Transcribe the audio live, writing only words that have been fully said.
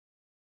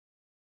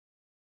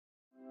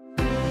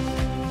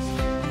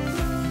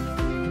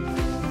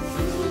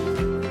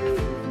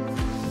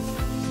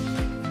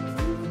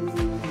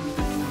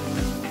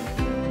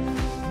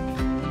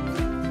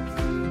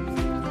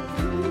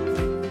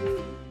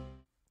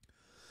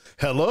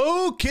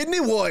Hello, Kidney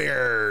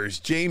Warriors.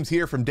 James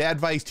here from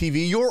Dadvice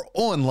TV, your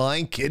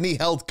online kidney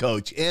health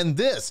coach. And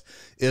this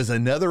is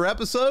another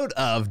episode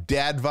of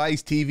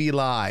Dadvice TV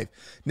Live.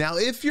 Now,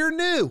 if you're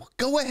new,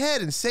 go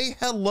ahead and say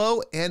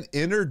hello and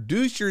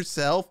introduce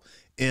yourself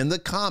in the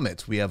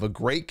comments. We have a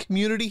great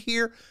community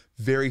here,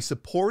 very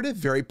supportive,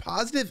 very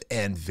positive,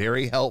 and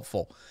very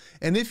helpful.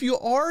 And if you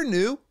are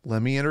new,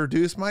 let me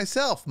introduce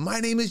myself. My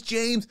name is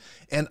James,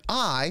 and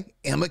I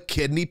am a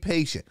kidney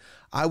patient.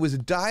 I was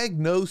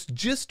diagnosed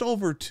just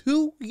over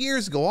 2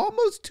 years ago,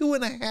 almost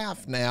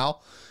 2.5 now,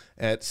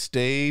 at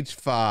stage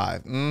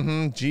 5.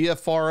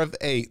 GFR of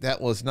 8. That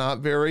was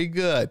not very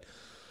good.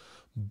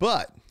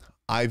 But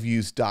I've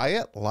used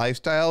diet,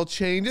 lifestyle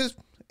changes,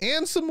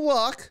 and some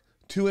luck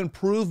to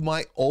improve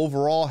my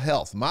overall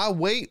health. My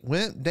weight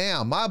went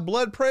down. My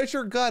blood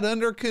pressure got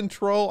under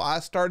control.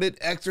 I started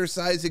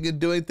exercising and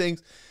doing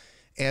things.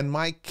 And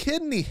my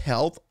kidney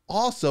health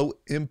also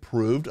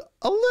improved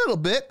a little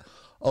bit,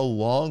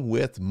 along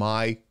with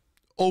my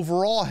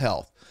overall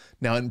health.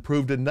 Now, it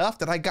improved enough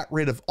that I got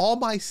rid of all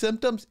my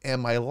symptoms,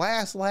 and my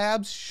last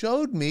labs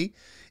showed me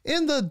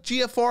in the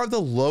GFR of the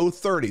low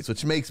 30s,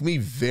 which makes me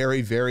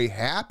very, very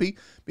happy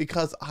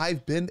because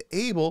I've been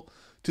able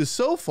to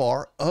so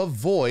far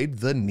avoid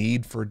the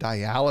need for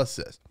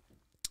dialysis.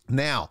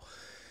 Now,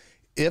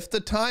 if the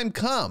time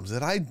comes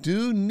that I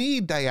do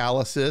need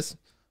dialysis,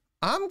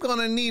 I'm going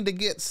to need to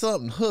get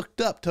something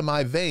hooked up to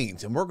my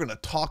veins, and we're going to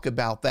talk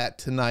about that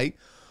tonight,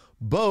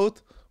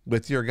 both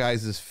with your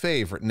guys'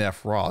 favorite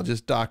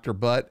nephrologist, Dr.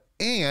 Butt,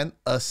 and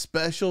a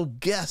special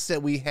guest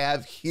that we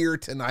have here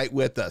tonight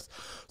with us.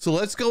 So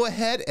let's go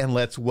ahead and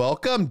let's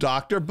welcome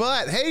Dr.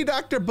 Butt. Hey,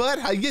 Dr. Butt,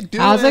 how you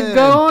doing? How's it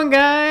going,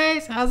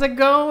 guys? How's it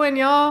going,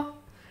 y'all?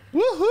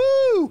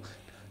 Woohoo!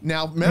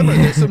 Now, remember,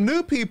 there's some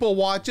new people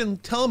watching.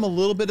 Tell them a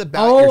little bit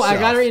about yourself. I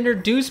got to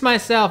introduce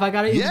myself.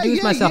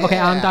 Okay,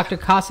 I'm Dr.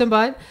 Qasim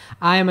Butt.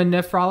 I am a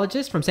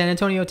nephrologist from San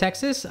Antonio,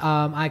 Texas.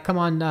 I come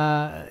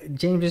on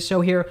James'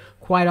 show here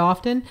quite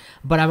often,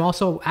 but I'm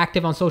also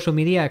active on social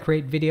media. I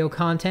create video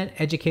content,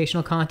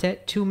 educational content,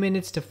 2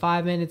 minutes to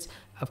 5 minutes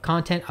of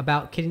content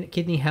about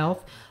kidney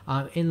health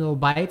in little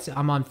bites.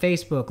 I'm on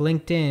Facebook,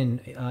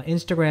 LinkedIn,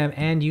 Instagram,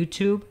 and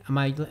YouTube.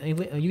 My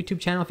YouTube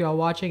channel, if you're all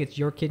watching, it's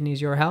Your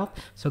Kidneys, Your Health.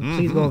 So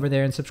please go over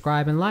there and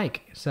subscribe and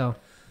like. So.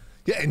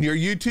 Yeah, and your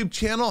YouTube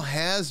channel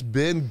has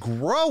been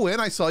growing.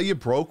 I saw you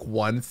broke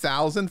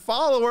 1,000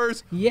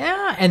 followers.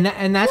 Yeah,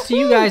 and that's to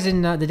you guys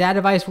in the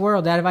Dadvice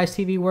world, Dadvice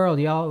TV world.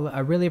 Y'all, I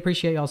really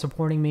appreciate y'all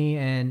supporting me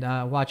and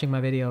watching my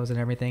videos and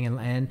everything,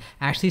 and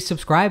actually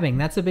subscribing.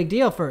 That's a big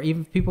deal for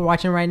even people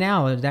watching right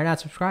now. If they're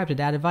not subscribed to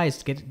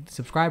Dadvice, get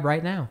subscribed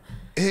right now.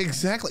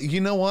 Exactly. You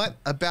know what?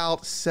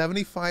 About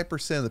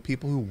 75% of the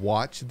people who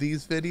watch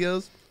these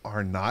videos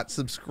are not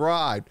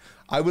subscribed.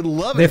 I would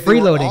love it. They're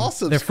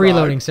freeloading. They're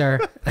freeloading, sir.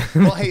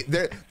 Well, hey,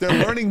 they're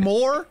learning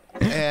more,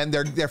 and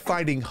they're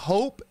finding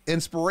hope,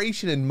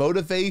 inspiration, and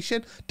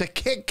motivation to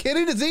kick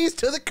kidney disease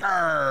to the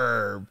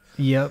curb.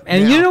 Yep.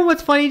 And you know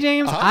what's funny,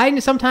 James? I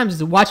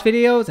sometimes watch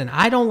videos and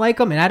I don't like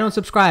them and I don't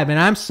subscribe, and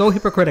I'm so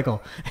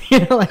hypocritical. You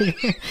know,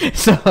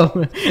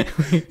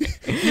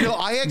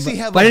 I actually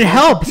have but it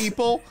helps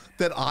people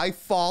that I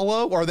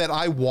follow or that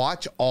I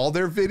watch all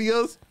their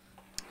videos,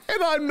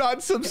 and I'm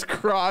not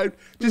subscribed.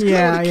 Just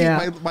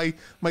to keep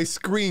my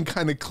screen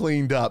kind of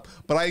cleaned up.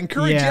 But I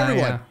encourage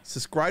everyone,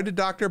 subscribe to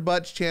Dr.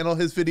 Butt's channel.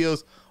 His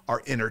videos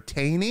are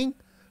entertaining.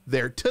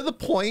 They're to the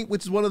point,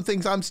 which is one of the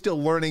things I'm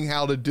still learning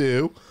how to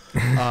do.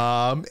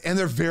 And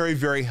they're very,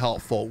 very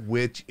helpful,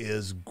 which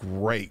is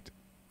great.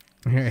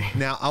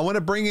 Now, I want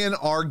to bring in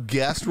our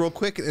guest real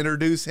quick and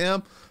introduce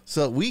him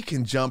so we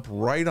can jump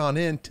right on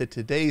into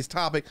today's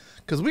topic,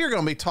 because we are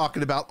going to be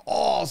talking about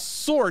all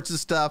sorts of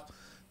stuff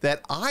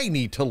that I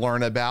need to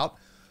learn about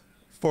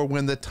for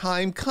when the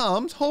time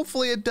comes.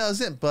 Hopefully it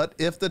doesn't, but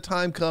if the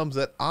time comes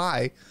that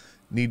I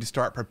need to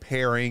start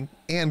preparing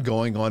and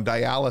going on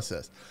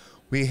dialysis.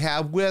 We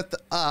have with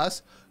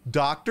us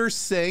Dr.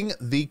 Singh,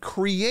 the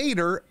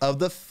creator of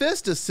the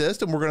fistula,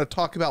 and we're going to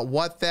talk about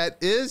what that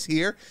is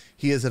here.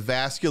 He is a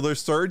vascular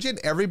surgeon.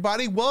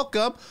 Everybody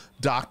welcome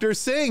Dr.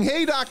 Singh.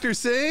 Hey, Dr.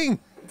 Singh.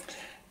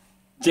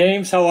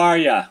 James, how are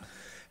you?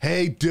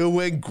 Hey,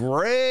 doing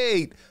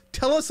great.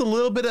 Tell us a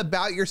little bit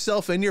about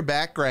yourself and your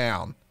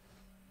background.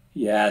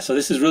 Yeah, so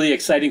this is really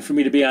exciting for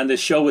me to be on this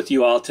show with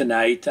you all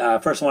tonight.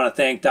 First, I want to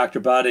thank Dr.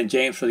 Butt and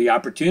James for the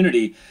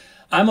opportunity.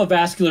 I'm a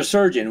vascular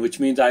surgeon, which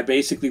means I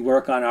basically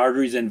work on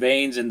arteries and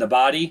veins in the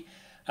body.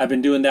 I've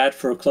been doing that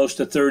for close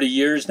to 30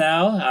 years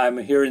now. I'm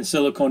here in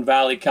Silicon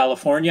Valley,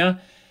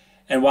 California.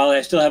 And while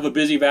I still have a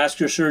busy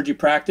vascular surgery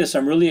practice,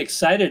 I'm really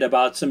excited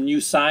about some new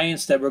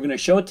science that we're going to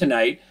show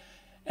tonight,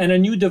 and a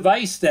new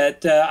device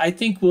that I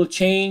think will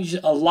change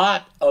a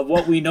lot of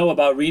what we know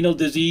about renal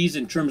disease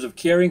in terms of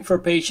caring for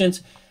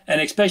patients. And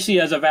especially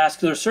as a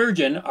vascular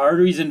surgeon,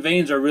 arteries and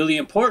veins are really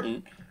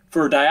important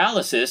for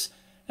dialysis.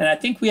 And I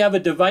think we have a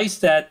device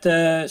that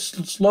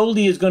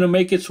slowly is going to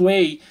make its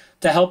way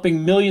to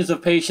helping millions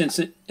of patients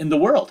in the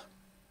world.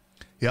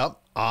 Yep.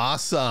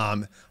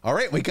 Awesome. All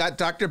right, we got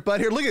Dr. Butt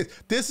here. Look at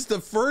this. Is the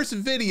first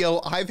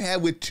video I've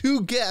had with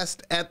two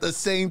guests at the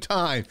same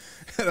time.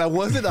 And I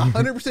wasn't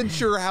 100%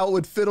 sure how it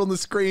would fit on the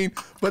screen,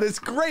 but it's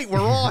great. We're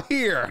all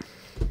here.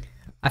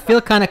 I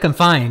feel kind of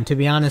confined, to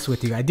be honest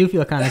with you. I do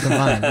feel kind of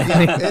confined.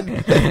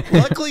 and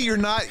luckily, you're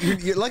not.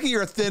 You're lucky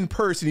you're a thin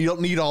person. You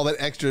don't need all that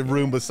extra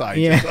room beside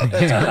you. So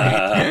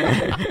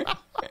that's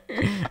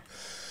great.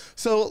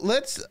 So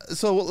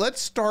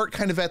let's start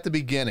kind of at the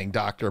beginning,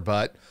 Dr.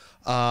 Butt.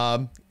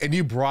 And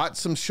you brought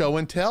some show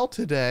and tell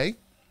today.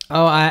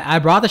 Oh, I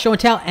brought the show and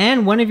tell,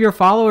 and one of your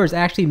followers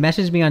actually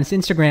messaged me on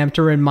Instagram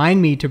to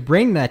remind me to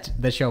bring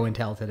the show and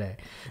tell today.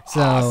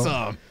 So,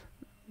 awesome.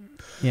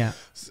 Yeah.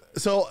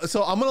 So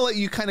I'm going to let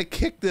you kind of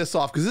kick this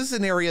off because this is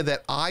an area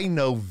that I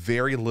know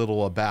very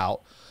little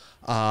about.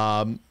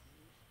 And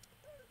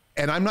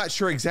I'm not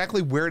sure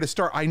exactly where to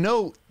start. I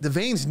know the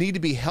veins need to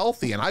be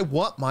healthy, and I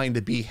want mine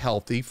to be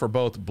healthy for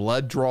both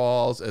blood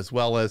draws as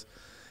well as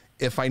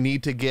if I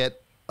need to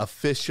get a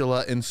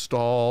fistula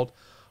installed.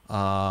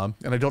 And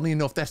I don't even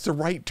know if that's the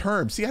right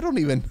term. See, I don't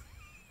even...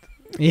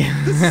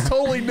 Yeah. This is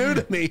totally new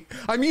to me.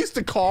 I'm used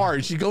to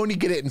cars. You go and you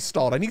get it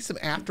installed. I need some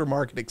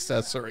aftermarket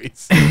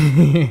accessories.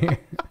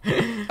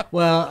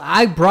 Well,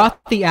 I brought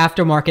the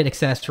aftermarket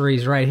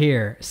accessories right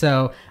here.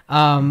 So,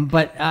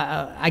 but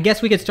I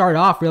guess we could start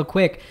off real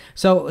quick.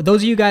 So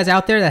those of you guys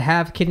out there that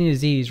have kidney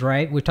disease,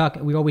 right? We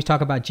always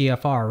talk about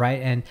GFR, right?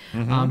 And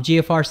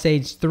GFR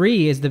stage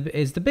 3 is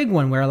the big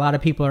one where a lot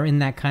of people are in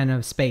that kind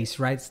of space,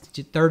 right? It's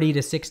 30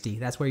 to 60.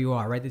 That's where you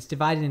are, right? It's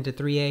divided into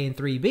 3A and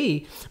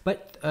 3B,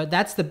 but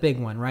that's the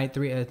big one, right?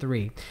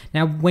 3.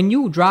 Now, when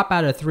you drop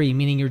out of 3,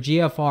 meaning your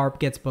GFR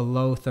gets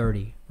below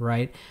 30,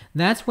 right?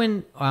 That's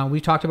when we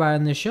talked about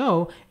in the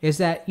show is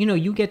that, you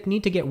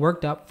need to get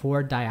worked up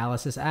for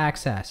dialysis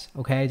access,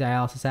 okay?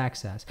 Dialysis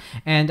access.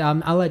 And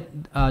I'll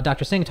let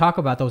Dr. Singh talk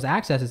about those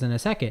accesses in a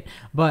second.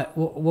 But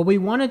what we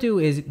want to do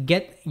is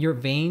get your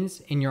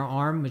veins in your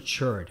arm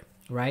matured,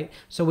 right?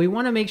 So we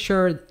want to make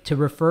sure to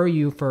refer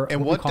you for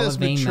and what we call does a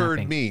vein matured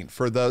mapping. mean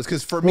for those?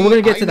 Because for me, we're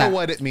gonna get I to know that.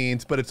 what it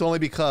means, but it's only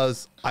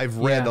because I've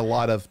read a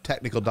lot of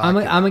technical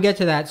documents. I'm gonna get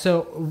to that.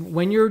 So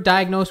when you're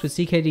diagnosed with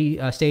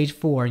CKD stage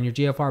 4 and your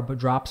GFR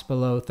drops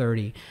below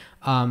 30,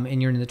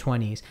 and you're in the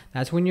 20s,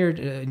 that's when your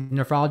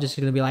nephrologist is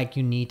gonna be like,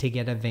 you need to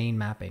get a vein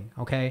mapping.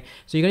 Okay,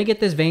 so you're gonna get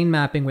this vein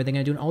mapping where they're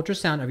gonna do an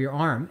ultrasound of your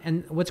arm.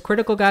 And what's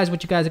critical, guys,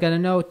 what you guys gotta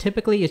know,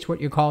 typically it's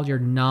what you call your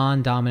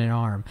non-dominant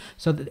arm.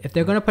 So if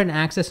they're gonna put an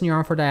access in your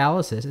arm for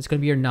dialysis, it's gonna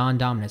be your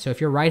non-dominant. So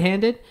if you're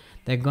right-handed,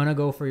 they're gonna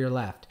go for your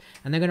left,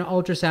 and they're gonna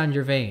ultrasound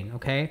your vein.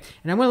 Okay,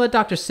 and I'm gonna let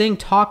Dr. Singh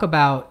talk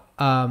about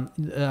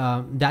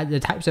the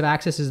types of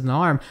accesses in the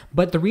arm.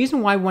 But the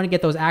reason why we want to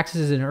get those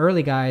accesses in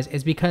early, guys,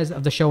 is because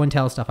of the show and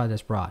tell stuff I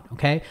just brought.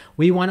 Okay,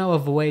 we want to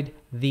avoid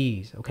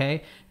these.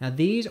 Okay, now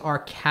these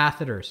are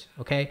catheters.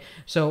 Okay,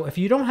 so if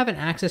you don't have an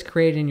access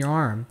created in your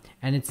arm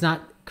and it's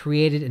not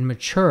created and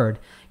matured,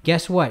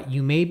 guess what?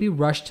 You may be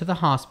rushed to the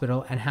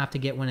hospital and have to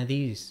get one of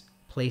these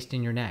placed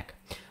in your neck.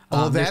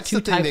 Oh, that's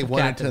the thing they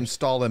wanted to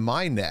install in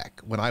my neck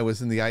when I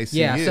was in the ICU.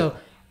 Yeah, so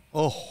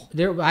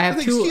I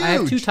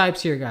have two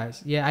types here,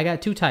 guys. Yeah, I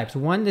got two types.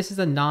 One, this is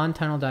a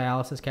non-tunnel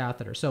dialysis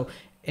catheter. So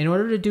in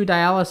order to do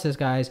dialysis,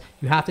 guys,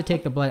 you have to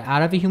take the blood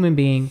out of a human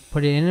being,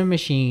 put it in a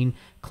machine,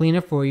 clean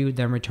it for you,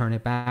 then return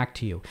it back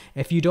to you.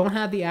 If you don't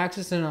have the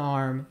access in an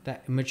arm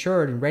that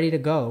matured and ready to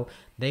go,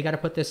 they got to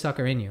put this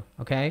sucker in you.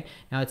 Okay.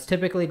 Now it's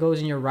typically goes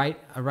in your right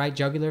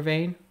jugular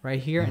vein right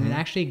here, and it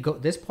actually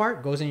this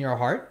part goes in your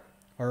heart,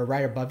 or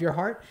right above your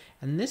heart,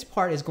 and this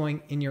part is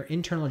going in your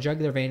internal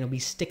jugular vein. It'll be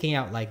sticking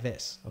out like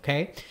this,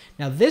 okay?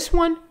 Now this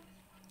one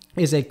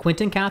is a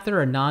Quinton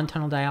catheter, a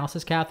non-tunnel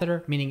dialysis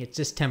catheter, meaning it's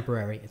just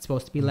temporary. It's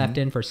supposed to be left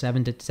in for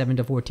 7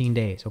 to 14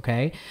 days,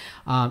 okay?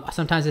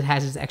 Sometimes it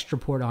has this extra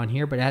port on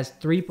here, but it has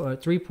three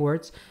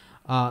ports.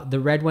 The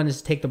red one is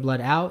to take the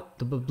blood out.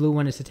 The blue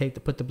one is to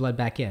put the blood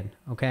back in.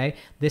 Okay.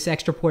 This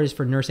extra port is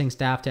for nursing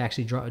staff to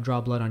actually draw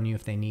blood on you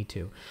if they need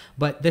to.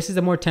 But this is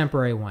a more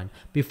temporary one.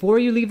 Before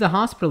you leave the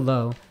hospital,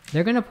 though,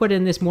 they're going to put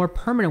in this more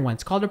permanent one.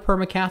 It's called a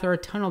permacath or a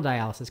tunnel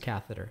dialysis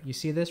catheter. You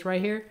see this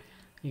right here?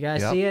 You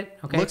guys see it?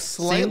 Okay. Looks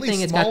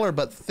slightly smaller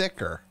but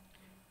thicker.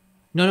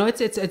 No,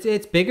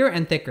 it's bigger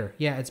and thicker.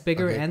 Yeah, it's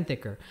bigger and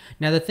thicker.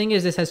 Now the thing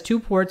is, this has two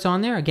ports on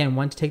there. Again,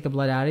 one to take the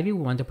blood out of you,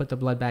 one to put the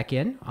blood back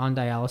in on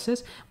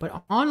dialysis.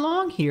 But on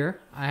long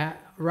here,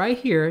 right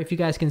here, if you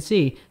guys can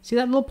see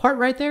that little part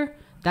right there?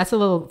 That's a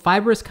little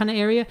fibrous kind of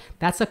area.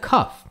 That's a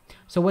cuff.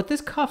 So what this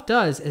cuff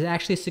does is it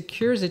actually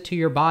secures it to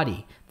your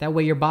body. That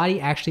way your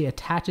body actually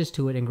attaches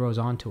to it and grows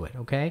onto it,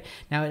 okay?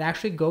 Now it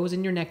actually goes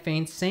in your neck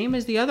vein, same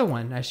as the other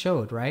one I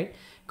showed, right?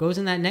 Goes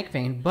in that neck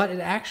vein, but it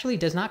actually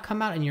does not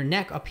come out in your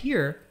neck up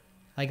here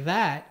like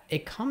that.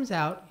 It comes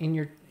out in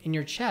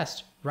your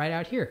chest right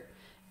out here,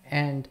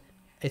 and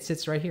it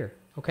sits right here,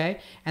 okay?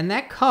 And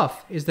that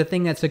cuff is the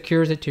thing that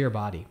secures it to your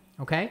body,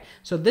 okay?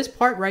 So this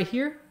part right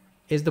here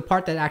is the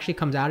part that actually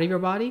comes out of your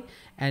body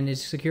and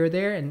is secure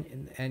there,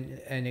 and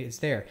it's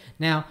there.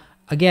 Now,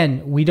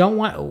 again, we don't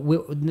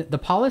want the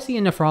policy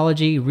in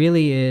nephrology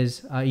really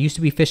is used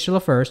to be fistula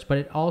first, but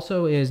it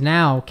also is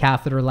now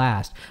catheter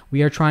last.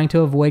 We are trying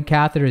to avoid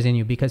catheters in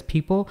you because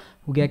people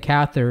who get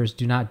catheters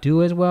do not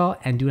do as well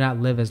and do not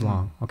live as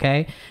long.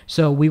 Okay,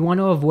 so we want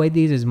to avoid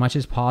these as much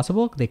as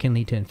possible. They can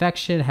lead to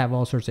infection, have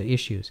all sorts of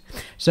issues.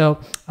 So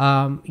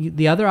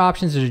the other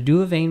options are to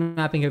do a vein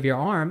mapping of your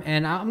arm,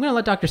 and I'm going to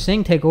let Dr.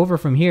 Singh take over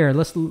from here.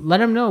 Let's let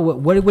him know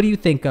what do you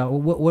think?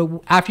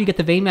 After you get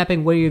the vein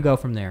mapping, where do you go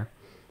from there?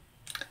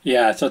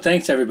 Yeah, so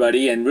thanks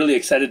everybody, and really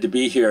excited to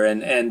be here.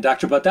 And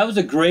Dr. Butt, that was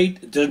a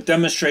great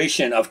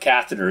demonstration of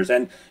catheters,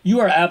 and you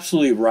are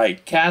absolutely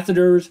right.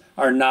 Catheters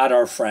are not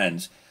our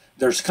friends.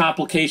 There's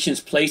complications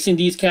placing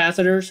these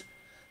catheters.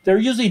 They're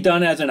usually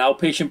done as an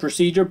outpatient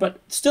procedure, but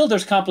still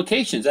there's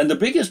complications. And the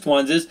biggest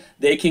ones is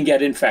they can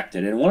get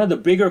infected. And one of the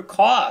bigger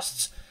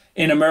costs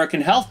in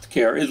American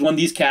healthcare is when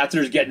these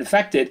catheters get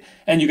infected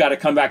and you got to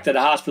come back to the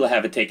hospital to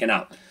have it taken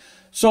out.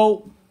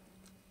 So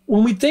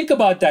when we think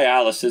about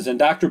dialysis, and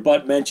Dr.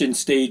 Butt mentioned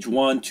stage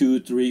 1,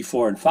 2, 3,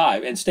 4, and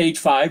 5, and stage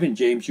 5, and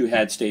James, you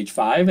had stage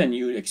 5 and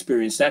you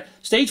experienced that.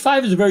 Stage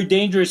 5 is a very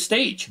dangerous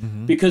stage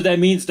because that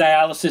means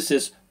dialysis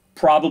is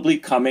probably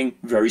coming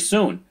very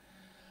soon.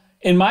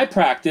 In my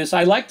practice,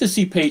 I like to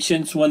see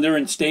patients when they're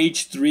in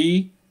stage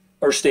 3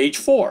 or stage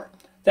 4.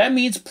 That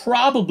means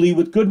probably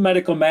with good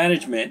medical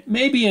management,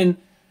 maybe in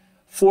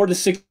 4 to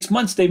 6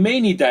 months, they may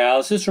need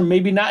dialysis or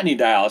maybe not need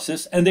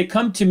dialysis. And they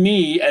come to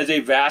me as a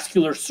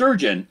vascular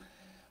surgeon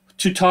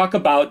to talk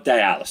about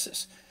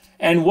dialysis.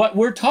 And what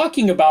we're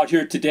talking about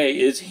here today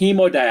is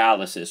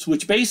hemodialysis,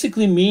 which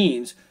basically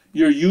means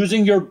you're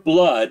using your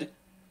blood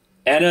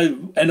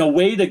and a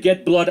way to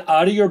get blood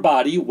out of your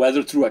body,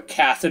 whether through a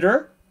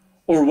catheter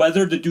or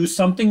whether to do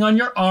something on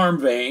your arm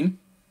vein,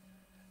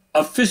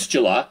 a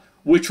fistula,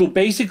 which will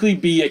basically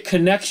be a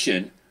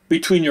connection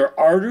between your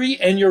artery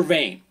and your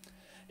vein.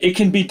 It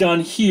can be done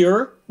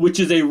here,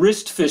 which is a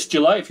wrist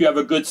fistula, if you have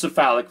a good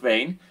cephalic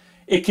vein.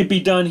 It can be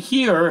done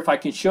here, if I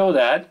can show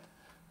that.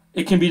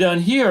 It can be done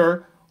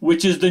here,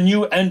 which is the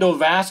new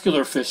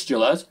endovascular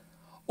fistulas.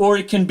 Or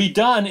it can be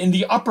done in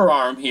the upper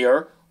arm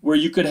here, where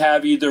you could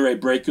have either a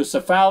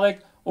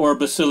brachiocephalic or a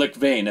basilic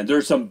vein. And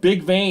there's some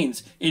big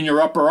veins in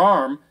your upper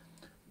arm,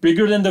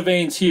 bigger than the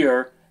veins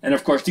here. And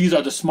of course, these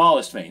are the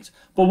smallest veins.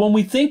 But when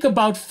we think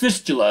about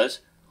fistulas,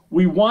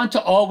 we want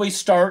to always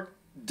start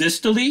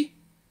distally,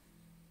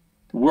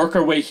 work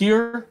our way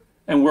here,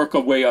 and work our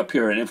way up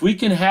here. And if we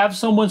can have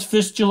someone's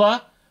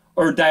fistula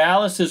or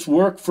dialysis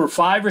work for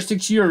 5 or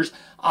 6 years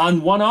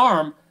on one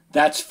arm,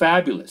 that's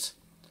fabulous.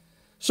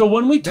 So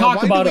when we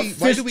talk about a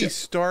fistula, why do we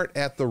start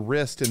at the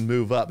wrist and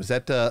move up? Is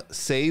that to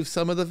save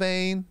some of the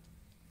vein?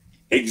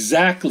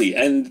 Exactly,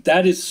 and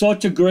that is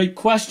such a great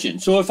question.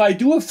 So if I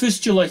do a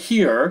fistula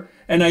here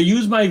and I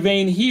use my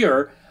vein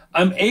here,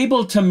 I'm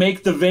able to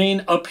make the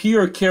vein up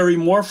here carry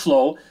more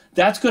flow.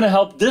 That's going to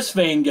help this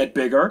vein get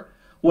bigger.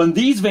 When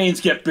these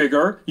veins get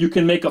bigger, you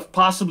can make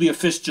possibly a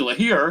fistula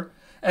here.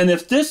 And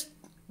if this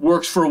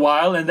works for a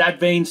while and that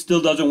vein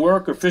still doesn't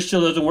work or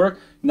fistula doesn't work,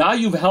 now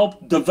you've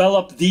helped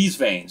develop these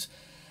veins.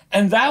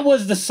 And that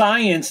was the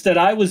science that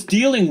I was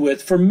dealing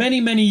with for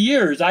many, many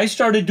years. I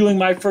started doing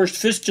my first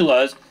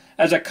fistulas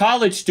as a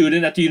college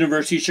student at the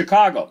University of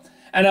Chicago.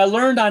 And I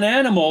learned on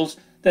animals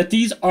that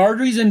these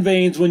arteries and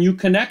veins, when you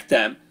connect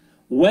them,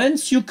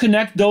 once you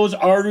connect those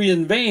arteries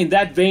and veins,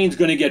 that vein's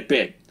going to get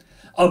big.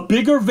 A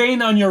bigger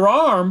vein on your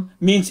arm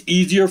means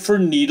easier for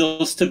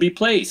needles to be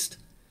placed.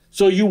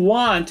 So you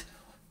want,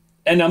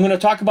 and I'm going to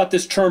talk about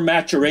this term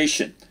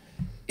maturation.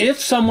 If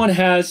someone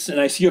has,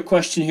 and I see a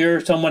question here,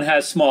 someone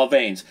has small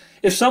veins.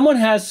 If someone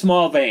has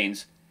small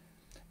veins,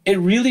 it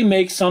really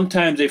makes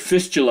sometimes a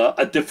fistula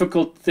a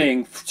difficult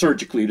thing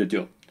surgically to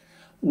do.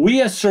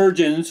 We as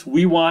surgeons,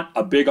 we want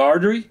a big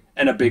artery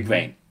and a big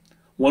vein.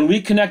 When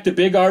we connect a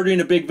big artery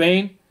and a big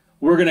vein,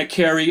 we're going to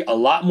carry a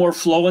lot more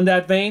flow in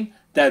that vein.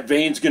 That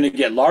vein's going to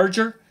get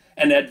larger,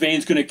 and that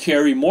vein's going to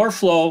carry more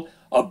flow.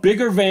 A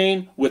bigger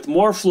vein with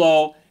more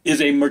flow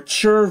is a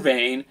mature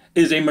vein,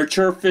 is a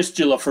mature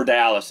fistula for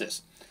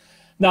dialysis.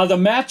 Now, the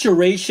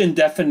maturation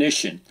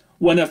definition,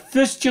 when a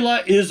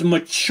fistula is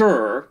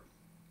mature,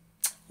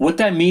 what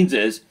that means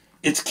is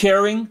it's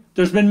carrying,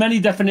 there's been many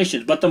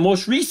definitions, but the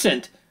most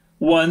recent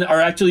one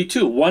are actually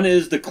two. One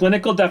is the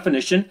clinical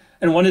definition,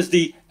 and one is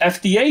the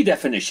FDA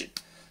definition.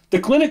 The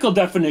clinical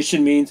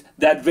definition means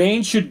that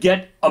vein should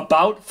get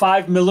about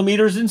 5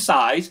 millimeters in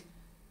size,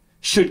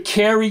 should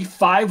carry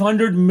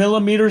 500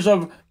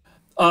 milliliters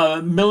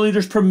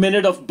per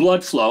minute of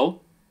blood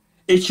flow.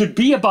 It should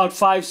be about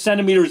 5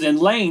 centimeters in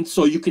length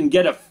so you can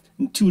get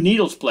 2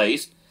 needles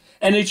placed,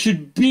 and it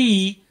should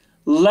be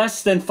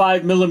less than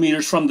 5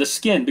 millimeters from the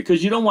skin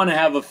because you don't want to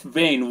have a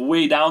vein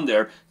way down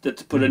there to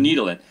put a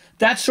needle in.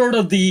 That's sort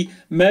of the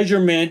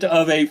measurement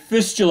of a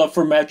fistula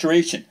for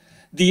maturation.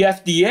 The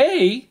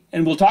FDA,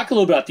 and we'll talk a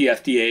little about the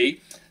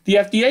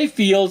FDA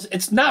feels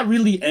it's not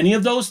really any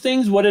of those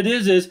things. What it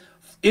is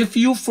if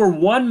you for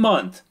 1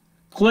 month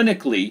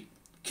clinically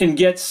can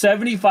get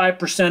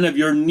 75% of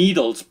your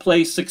needles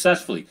placed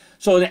successfully.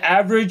 So an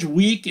average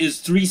week is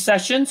 3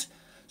 sessions.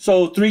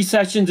 So 3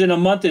 sessions in a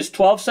month is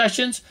 12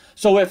 sessions.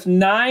 So if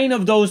 9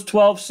 of those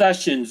 12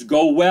 sessions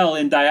go well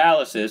in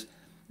dialysis,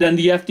 then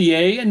the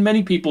FDA and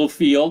many people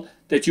feel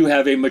that you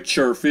have a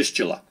mature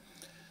fistula.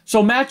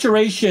 So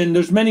maturation,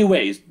 there's many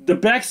ways. The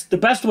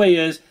best way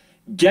is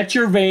get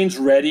your veins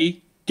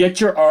ready,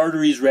 get your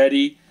arteries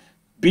ready,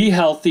 be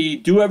healthy,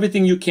 do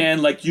everything you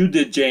can like you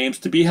did, James,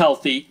 to be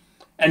healthy,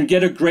 and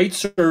get a great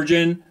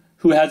surgeon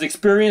who has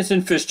experience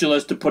in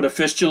fistulas to put a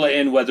fistula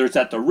in, whether it's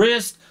at the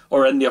wrist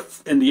or in the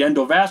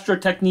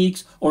endovascular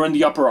techniques or in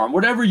the upper arm,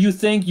 whatever you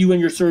think you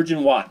and your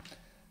surgeon want.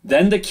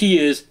 Then the key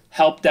is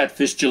help that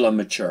fistula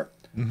mature.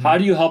 How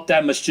do you help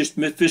that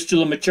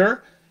fistula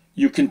mature?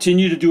 You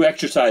continue to do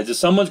exercises.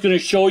 Someone's going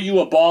to show you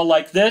a ball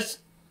like this,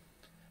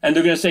 and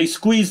they're going to say,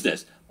 squeeze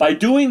this. By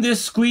doing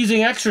this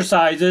squeezing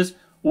exercises,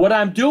 what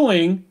I'm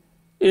doing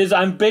is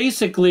I'm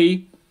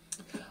basically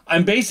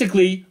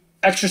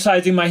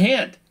exercising my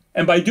hand.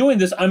 And by doing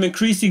this, I'm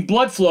increasing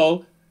blood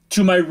flow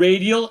to my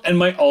radial and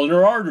my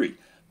ulnar artery.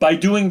 By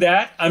doing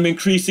that, I'm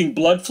increasing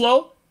blood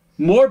flow,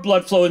 more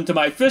blood flow into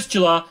my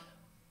fistula.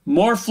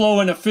 More flow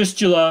in a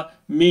fistula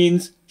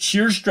means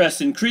shear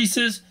stress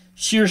increases.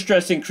 Shear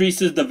stress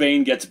increases, the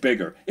vein gets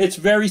bigger. It's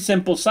very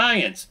simple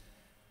science.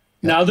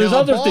 Now, there's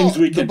other things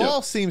we can do. The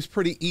ball seems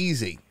pretty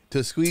easy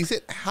to squeeze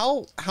it.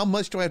 How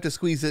much do I have to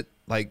squeeze it?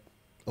 Like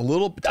a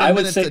little, 10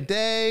 minutes a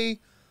day?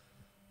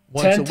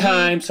 10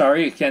 times,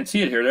 sorry, you can't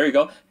see it here. There you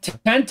go.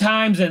 10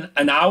 times in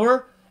an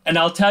hour. And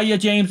I'll tell you,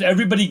 James,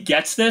 everybody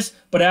gets this,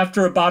 but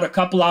after about a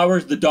couple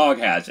hours, the dog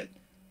has it.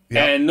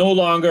 Yep. And no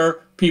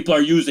longer people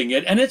are using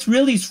it. And it's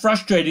really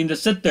frustrating to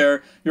sit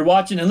there. You're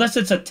watching, unless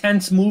it's a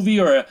tense movie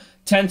or a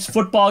tense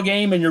football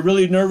game and you're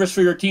really nervous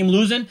for your team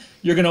losing,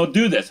 you're going to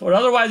do this. Or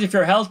otherwise, if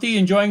you're healthy,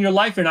 enjoying your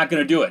life, you're not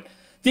going to do it.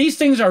 These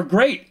things are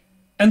great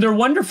and they're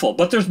wonderful,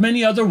 but there's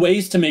many other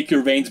ways to make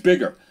your veins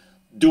bigger.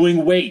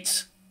 Doing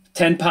weights,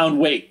 10-pound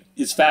weight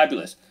is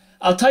fabulous.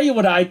 I'll tell you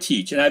what I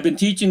teach, and I've been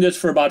teaching this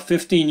for about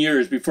 15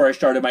 years before I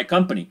started my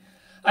company.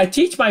 I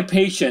teach my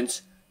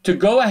patients to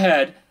go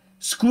ahead,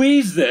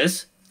 squeeze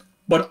this,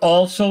 but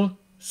also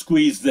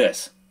squeeze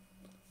this.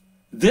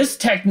 This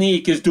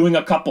technique is doing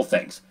a couple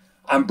things.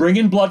 I'm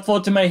bringing blood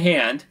flow to my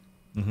hand,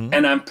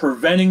 and I'm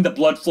preventing the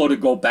blood flow to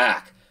go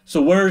back.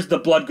 So where's the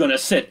blood going to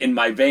sit? In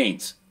my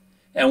veins.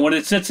 And when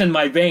it sits in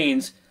my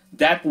veins,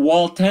 that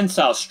wall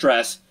tensile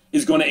stress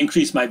is going to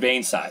increase my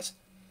vein size.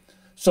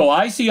 So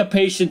I see a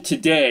patient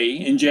today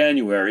in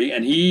January,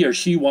 and he or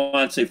she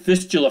wants a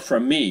fistula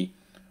from me.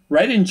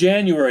 Right in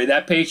January,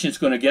 that patient's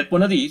going to get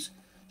one of these,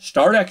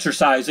 start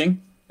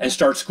exercising, and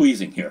start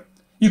squeezing here.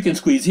 You can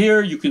squeeze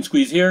here, you can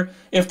squeeze here.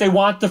 If they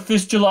want the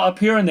fistula up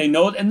here and they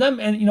know, and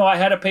you know, I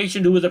had a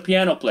patient who was a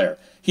piano player.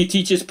 He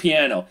teaches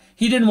piano.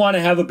 He didn't want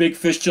to have a big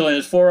fistula in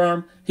his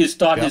forearm. His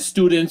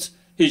students,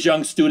 his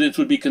young students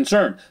would be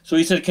concerned. So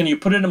he said, can you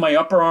put it in my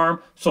upper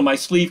arm so my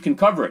sleeve can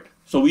cover it?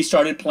 So we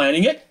started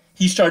planning it.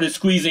 He started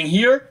squeezing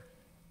here,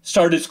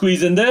 started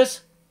squeezing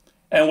this,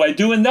 and by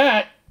doing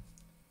that,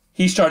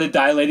 he started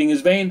dilating his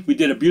vein. We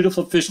did a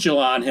beautiful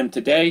fistula on him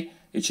today.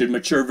 It should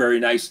mature very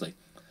nicely.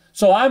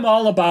 So I'm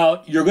all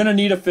about, you're going to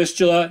need a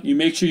fistula. You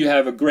make sure you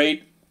have a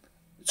great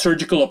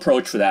surgical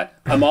approach for that.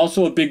 I'm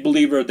also a big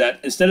believer that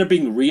instead of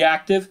being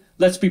reactive,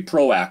 let's be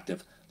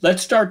proactive.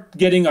 Let's start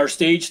getting our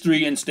stage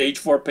 3 and stage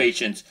 4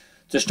 patients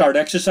to start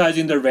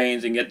exercising their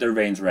veins and get their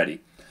veins ready.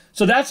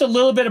 So that's a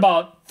little bit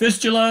about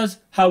fistulas,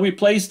 how we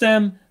place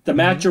them, the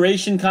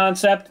maturation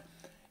concept.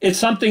 It's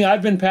something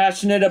I've been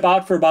passionate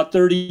about for about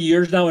 30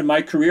 years now in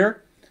my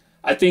career.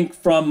 I think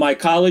from my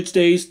college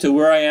days to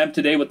where I am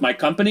today with my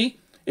company,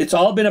 it's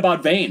all been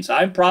about veins.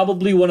 I'm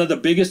probably one of the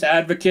biggest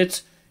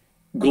advocates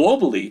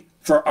globally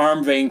for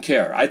arm vein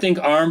care. I think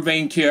arm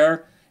vein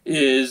care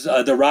is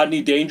the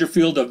Rodney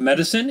Dangerfield of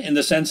medicine in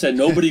the sense that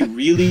nobody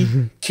really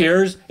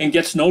cares and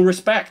gets no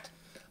respect.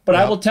 But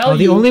I will tell you,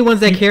 the only ones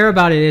that care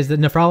about it is the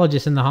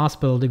nephrologists in the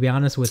hospital. To be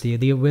honest with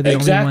you, we're the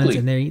only ones,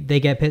 and they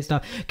get pissed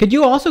off. Could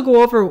you also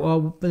go over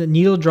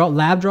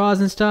lab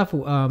draws and stuff,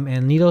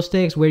 and needle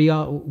sticks,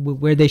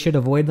 where they should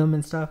avoid them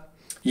and stuff?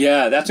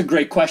 Yeah, that's a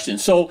great question.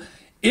 So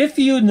if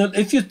you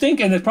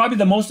think, and it's probably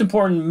the most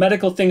important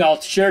medical thing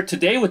I'll share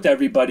today with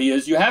everybody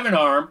is you have an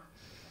arm,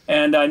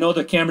 and I know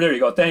the camera. There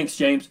you go. Thanks,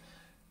 James.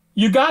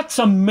 You got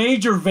some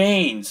major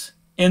veins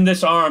in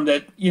this arm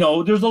that, you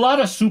know, there's a lot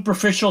of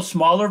superficial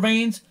smaller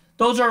veins.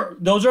 Those are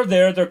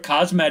there, they're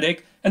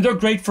cosmetic, and they're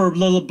great for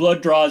little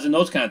blood draws and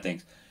those kind of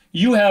things.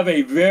 You have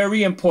a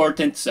very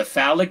important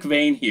cephalic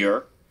vein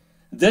here.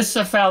 This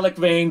cephalic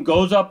vein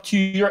goes up to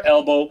your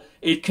elbow.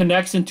 It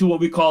connects into what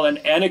we call an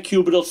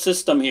anacubital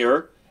system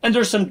here, and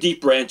there's some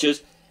deep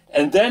branches.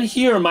 And then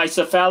here, my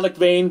cephalic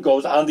vein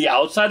goes on the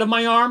outside of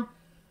my arm,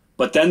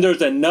 but then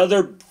there's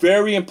another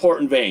very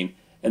important vein,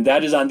 and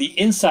that is on the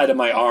inside of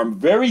my arm,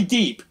 very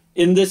deep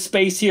in this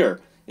space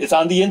here. It's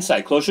on the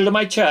inside, closer to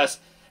my chest,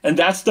 and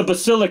that's the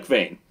basilic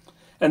vein.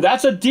 And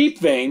that's a deep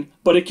vein,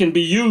 but it can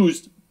be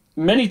used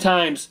many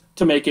times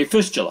to make a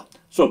fistula.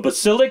 So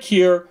basilic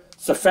here,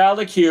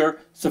 cephalic here,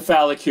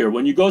 cephalic here.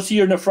 When you go see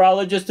your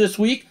nephrologist this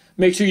week,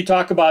 make sure you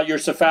talk about your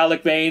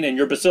cephalic vein and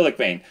your basilic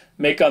vein.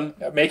 Make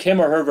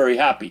him or her very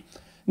happy.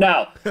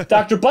 Now,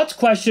 Dr. Butt's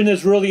question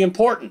is really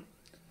important.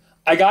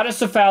 I got a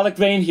cephalic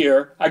vein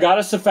here. I got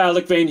a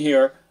cephalic vein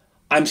here.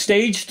 I'm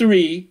stage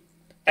 3,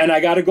 and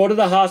I got to go to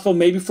the hospital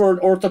maybe for an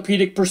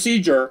orthopedic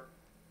procedure,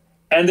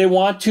 and they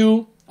want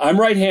to, I'm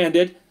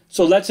right-handed,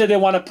 so let's say they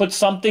want to put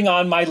something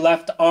on my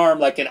left arm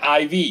like an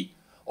IV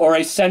or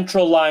a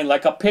central line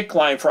like a PICC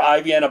line for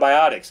IV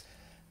antibiotics.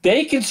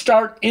 They can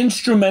start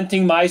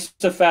instrumenting my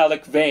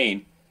cephalic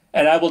vein.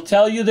 And I will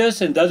tell you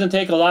this, and it doesn't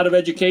take a lot of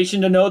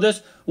education to know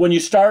this, when you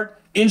start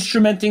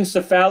instrumenting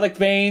cephalic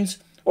veins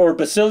or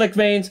basilic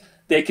veins,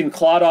 they can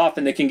clot off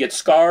and they can get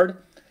scarred.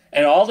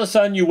 And all of a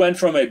sudden you went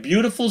from a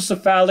beautiful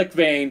cephalic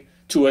vein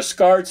to a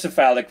scarred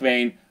cephalic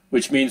vein,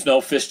 which means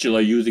no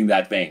fistula using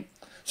that vein.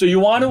 So you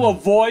want to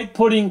avoid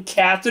putting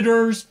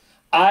catheters,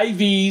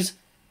 IVs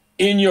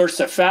in your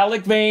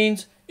cephalic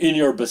veins, in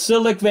your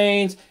basilic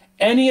veins,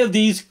 any of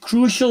these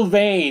crucial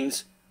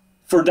veins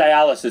for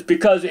dialysis.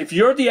 Because if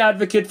you're the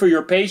advocate for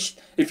your patient,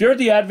 if you're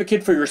the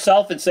advocate for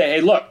yourself and say,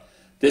 hey, look,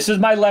 this is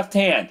my left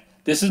hand,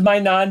 this is my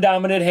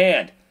non-dominant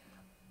hand,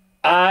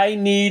 I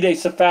need a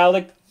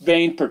cephalic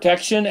vein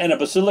protection and a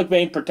basilic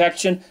vein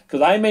protection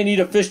because I may need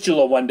a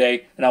fistula one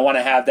day and I want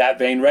to have that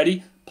vein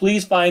ready.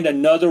 Please find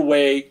another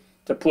way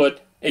to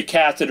put a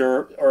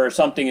catheter or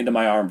something into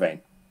my arm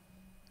vein.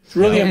 It's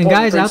really important. And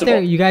guys principle. out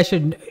there, you guys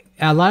should,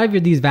 a lot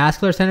of these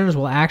vascular centers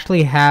will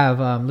actually have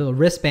little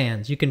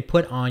wristbands you can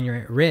put on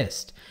your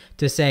wrist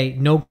to say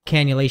no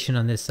cannulation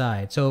on this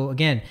side. So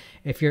again,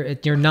 if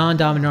you're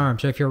non-dominant arm,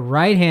 so if you're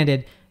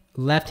right-handed,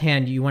 left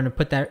hand, you want to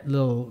put that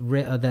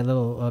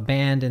little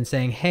band and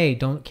saying, hey,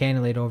 don't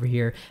cannulate over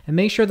here, and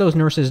make sure those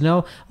nurses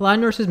know. A lot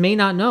of nurses may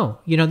not know.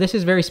 You know, this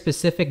is very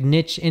specific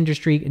niche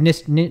industry,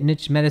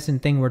 niche medicine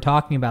thing we're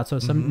talking about. So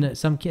some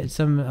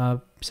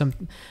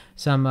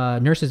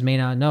nurses may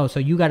not know. So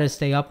you got to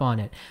stay up on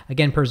it.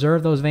 Again,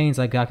 preserve those veins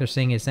like Dr.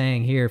 Singh is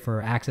saying here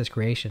for access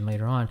creation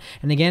later on.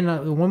 And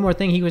again, one more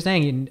thing he was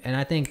saying, and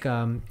I think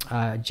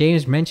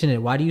James mentioned it.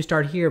 Why do you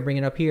start here, bring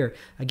it up here?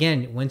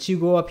 Again, once you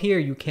go up here,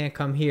 you can't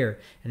come here.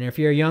 And if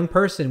you're a young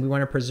person, we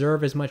want to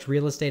preserve as much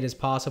real estate as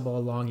possible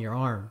along your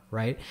arm,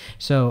 right?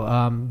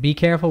 So be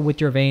careful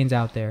with your veins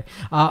out there.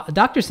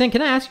 Dr. Singh,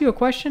 can I ask you a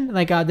question?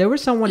 Like there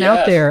was someone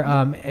out there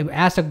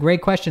asked a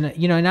great question,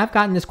 you know, and I've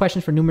gotten this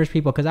question for numerous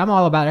people because I'm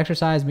all about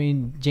exercise. Me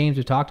and James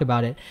have talked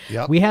about it.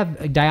 Yep. We have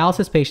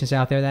dialysis patients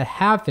out there that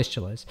have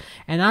fistulas,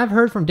 and I've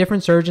heard from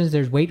different surgeons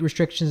there's weight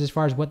restrictions as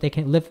far as what they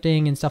can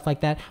lifting and stuff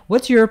like that.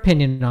 What's your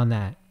opinion on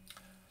that?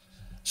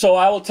 So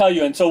I will tell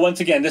you, and so once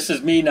again, this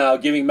is me now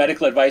giving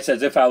medical advice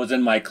as if I was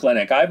in my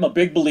clinic. I'm a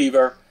big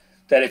believer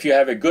that if you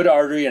have a good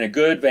artery and a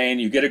good vein,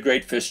 you get a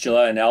great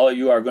fistula, and all of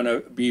you are going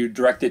to be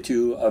directed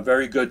to a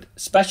very good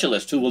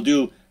specialist who will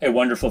do a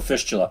wonderful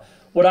fistula.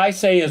 What I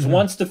say is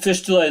once the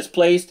fistula is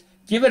placed,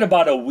 give it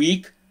about a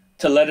week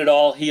to let it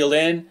all heal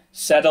in,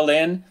 settle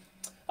in.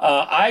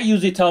 I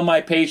usually tell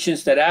my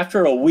patients that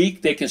after a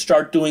week, they can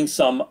start doing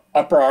some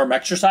upper arm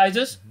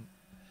exercises.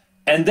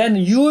 And then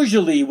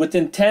usually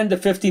within 10 to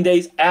 15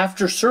 days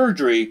after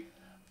surgery,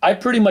 I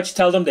pretty much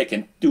tell them they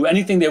can do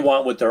anything they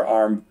want with their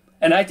arm.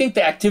 And I think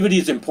the activity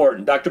is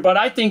important, Dr. Butt.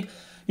 I think,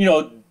 you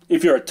know,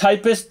 if you're a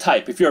typist,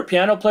 type. If you're a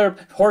piano player,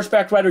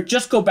 horseback rider,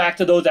 just go back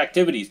to those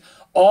activities.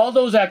 All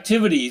those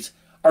activities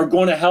are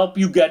going to help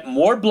you get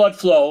more blood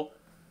flow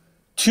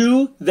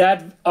to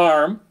that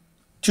arm,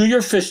 to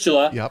your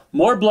fistula. Yep.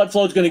 More blood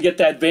flow is going to get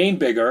that vein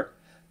bigger.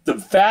 The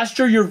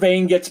faster your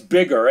vein gets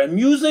bigger, and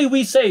usually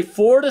we say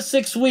 4 to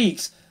 6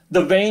 weeks,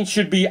 the vein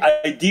should be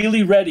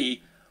ideally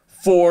ready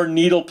for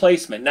needle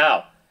placement.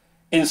 Now,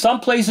 in some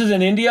places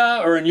in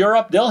India or in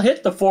Europe, they'll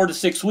hit the 4 to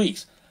 6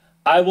 weeks.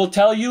 I will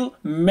tell you,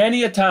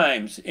 many a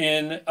times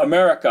in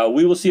America,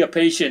 we will see a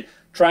patient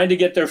trying to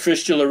get their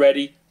fistula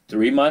ready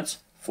 3 months,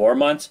 4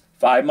 months,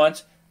 5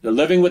 months. They're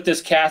living with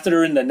this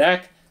catheter in the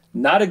neck.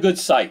 Not a good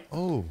sight.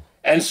 Oh.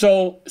 And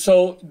so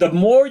the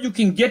more you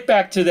can get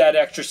back to that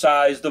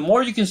exercise, the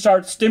more you can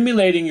start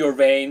stimulating your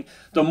vein,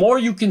 the more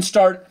you can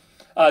start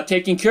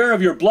taking care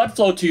of your blood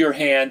flow to your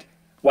hand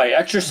by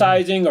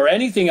exercising or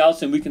anything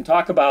else. And we can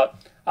talk about,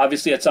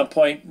 obviously, at some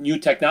point, new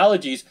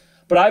technologies.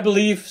 But I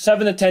believe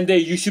 7 to 10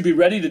 days, you should be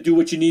ready to do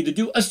what you need to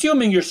do,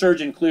 assuming your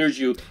surgeon clears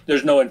you,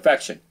 there's no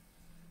infection.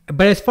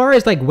 But as far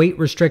as like weight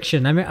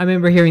restriction, I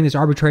remember hearing this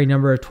arbitrary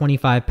number of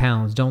 25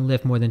 pounds. Don't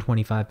lift more than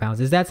 25 pounds.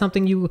 Is that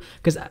something you,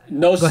 because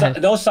no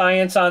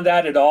science on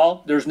that at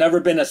all. There's never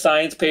been a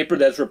science paper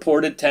that's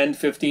reported 10,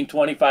 15,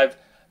 25.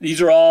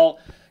 These are all,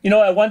 you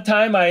know, at one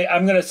time,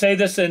 I'm going to say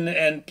this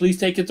and please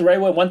take it the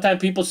right way. One time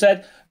people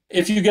said,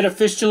 if you get a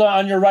fistula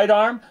on your right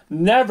arm,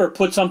 never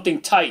put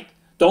something tight.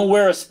 Don't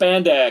wear a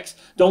spandex.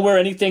 Don't wear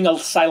anything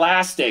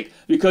elastic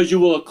because you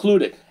will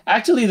occlude it.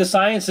 Actually, the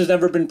science has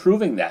never been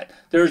proving that.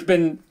 There's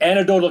been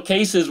anecdotal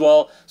cases,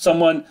 well,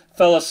 someone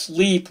fell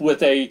asleep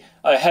with a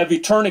heavy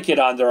tourniquet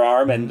on their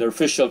arm and their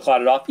fistula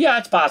clotted off. Yeah,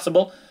 it's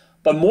possible.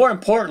 But more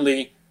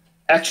importantly,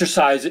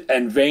 exercise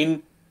and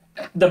vein,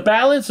 the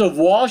balance of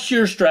wall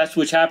shear stress,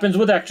 which happens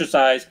with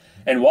exercise,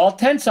 and wall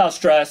tensile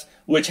stress,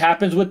 which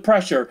happens with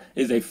pressure,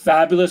 is a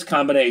fabulous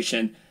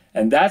combination.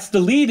 And that's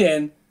the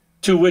lead-in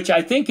to which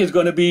I think is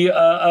going to be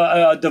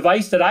a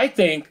device that I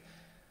think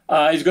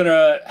is going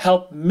to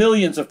help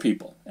millions of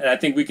people. And I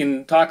think we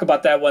can talk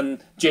about that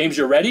when, James,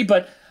 you're ready.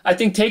 But I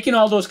think taking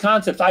all those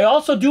concepts, I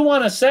also do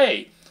want to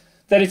say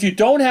that if you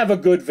don't have a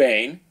good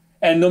vein,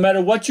 and no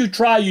matter what you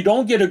try, you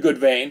don't get a good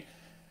vein,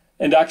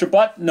 and Dr.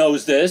 Butt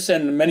knows this,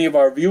 and many of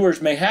our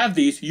viewers may have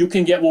these, you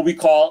can get what we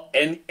call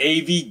an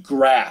AV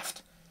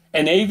graft.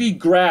 An AV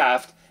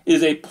graft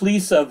is a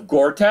piece of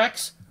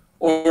Gore-Tex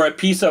or a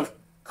piece of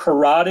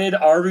carotid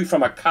artery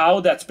from a cow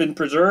that's been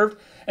preserved,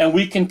 and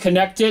we can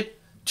connect it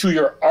to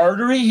your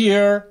artery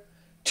here,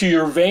 to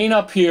your vein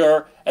up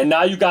here, and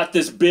now you got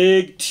this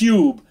big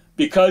tube.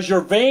 Because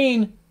your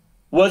vein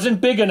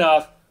wasn't big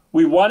enough,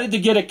 we wanted to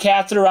get a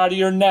catheter out of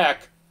your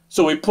neck,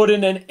 so we put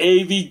in an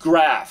AV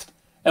graft.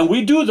 And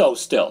we do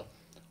those still.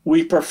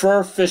 We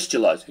prefer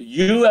fistulas.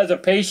 You as a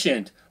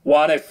patient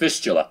want a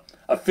fistula.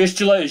 A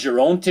fistula is your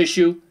own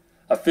tissue.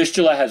 A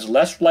fistula has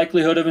less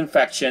likelihood of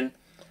infection,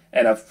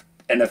 and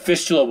a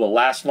fistula will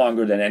last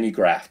longer than any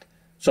graft.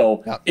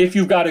 So if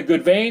you've got a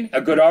good vein,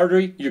 a good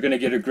artery, you're going to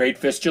get a great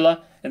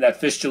fistula, and that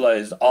fistula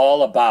is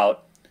all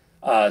about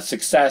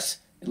success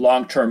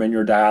long-term in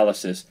your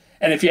dialysis.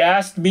 And if you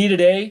asked me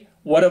today,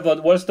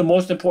 what's the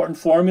most important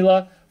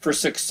formula for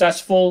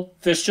successful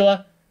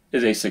fistula?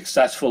 Is a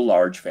successful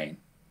large vein.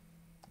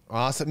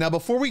 Awesome. Now,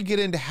 before we get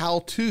into how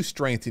to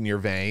strengthen your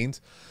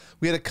veins,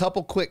 we had a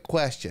couple quick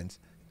questions.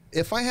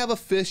 If I have a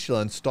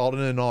fistula installed in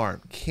an arm,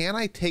 can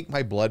I take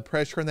my blood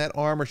pressure in that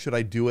arm, or should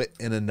I do it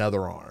in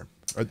another arm?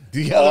 Or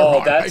the other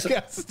arm, I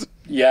guess.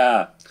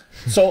 Yeah.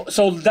 So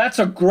that's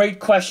a great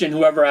question,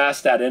 whoever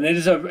asked that. And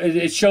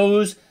it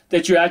shows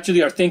that you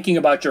actually are thinking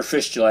about your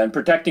fistula and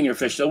protecting your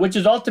fistula, which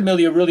is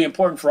ultimately really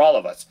important for all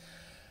of us.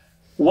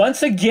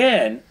 Once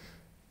again,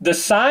 the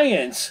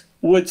science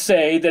would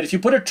say that if you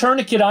put a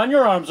tourniquet on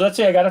your arms, let's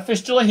say I got a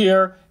fistula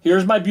here,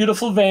 here's my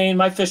beautiful vein,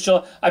 my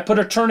fistula, I put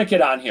a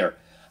tourniquet on here.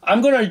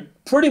 I'm going to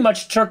pretty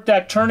much jerk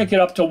that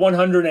tourniquet up to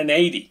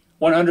 180,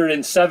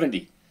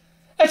 170.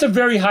 That's a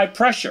very high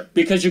pressure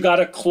because you got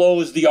to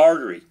close the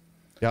artery.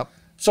 Yep.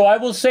 So I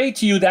will say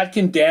to you that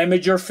can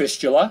damage your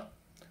fistula.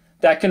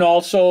 That can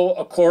also,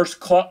 of course,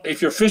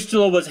 if your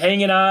fistula was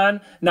hanging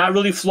on, not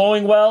really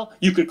flowing well,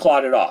 you could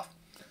clot it off.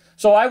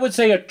 So I would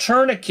say a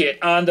tourniquet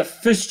on the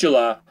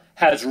fistula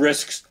has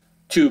risks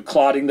to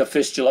clotting the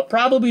fistula.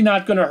 Probably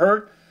not going to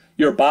hurt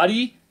your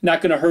body,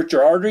 not going to hurt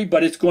your artery,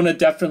 but it's going to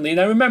definitely.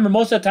 Now remember,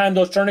 most of the time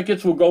those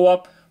tourniquets will go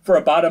up for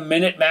about a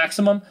minute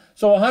maximum.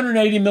 So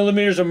 180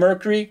 millimeters of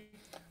mercury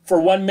for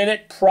 1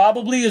 minute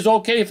probably is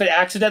okay if it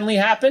accidentally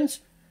happens.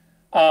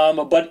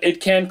 But it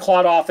can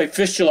clot off a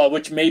fistula,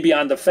 which may be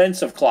on the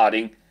fence of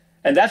clotting.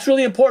 And that's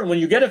really important. When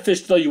you get a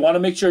fistula, you want to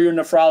make sure your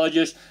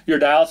nephrologist, your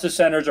dialysis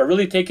centers are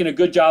really taking a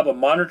good job of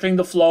monitoring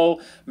the flow.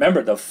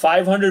 Remember, the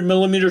 500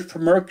 millimeters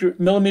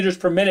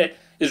per minute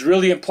is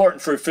really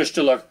important for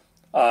fistula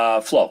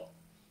flow.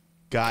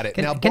 Got it.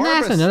 Can Now, I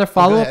ask another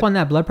follow-up on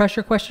that blood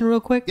pressure question real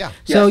quick? Yeah.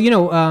 So,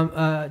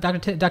 Yes.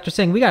 Dr.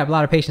 Singh, we got a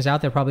lot of patients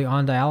out there probably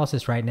on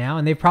dialysis right now,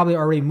 and they've probably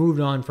already moved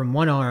on from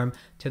one arm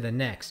to the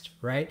next,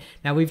 right?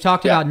 Now, we've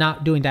talked about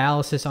not doing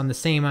dialysis on the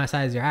same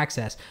side as your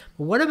access.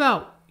 But what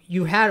about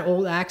you had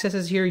old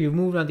accesses here, you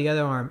moved on the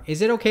other arm.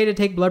 Is it okay to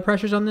take blood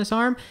pressures on this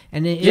arm?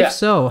 And if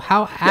so,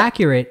 how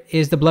accurate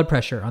is the blood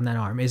pressure on that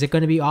arm? Is it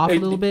going to be off a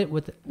little bit?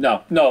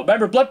 No.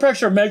 Remember, blood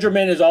pressure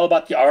measurement is all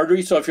about the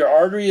artery. So if your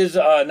artery is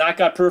not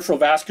got peripheral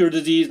vascular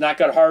disease, not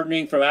got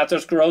hardening from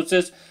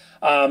atherosclerosis,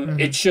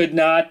 it should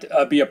not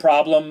be a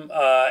problem.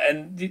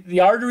 And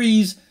the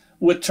arteries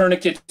with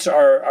tourniquets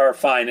are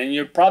fine. And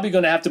you're probably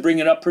going to have to bring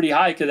it up pretty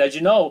high because, as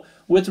you know,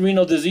 with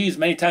renal disease,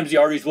 many times the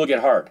arteries will get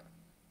hard.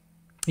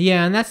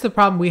 Yeah, and that's the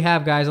problem we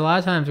have, guys. A lot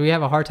of times we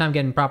have a hard time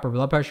getting proper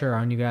blood pressure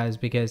on you guys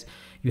because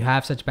you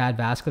have such bad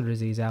vascular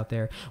disease out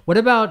there. What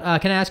about,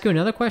 can I ask you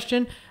another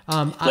question?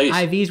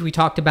 IVs we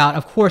talked about.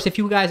 Of course, if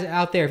you guys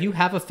out there, if you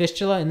have a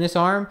fistula in this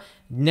arm,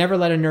 never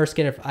let a nurse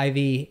get an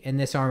IV in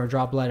this arm or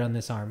draw blood on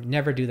this arm.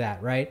 Never do that,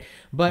 right?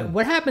 But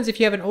what happens if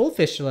you have an old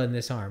fistula in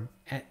this arm?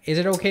 Is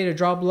it okay to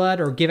draw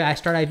blood or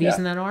start IVs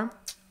in that arm?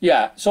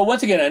 Yeah, so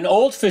once again, an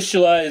old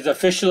fistula is a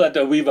fistula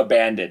that we've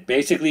abandoned.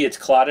 Basically, it's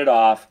clotted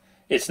off.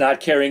 It's not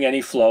carrying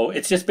any flow.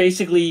 It's just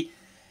basically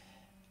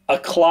a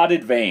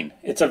clotted vein.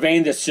 It's a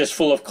vein that's just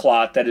full of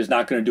clot that is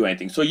not going to do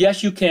anything. So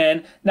yes, you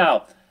can.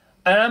 Now,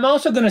 and I'm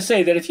also going to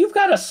say that if you've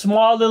got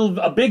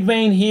a big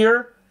vein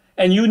here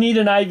and you need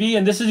an IV,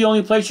 and this is the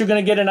only place you're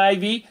going to get an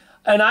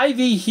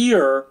IV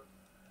here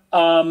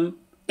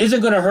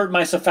isn't going to hurt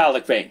my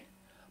cephalic vein.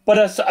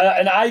 But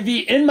an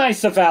IV in my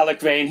cephalic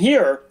vein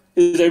here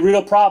is a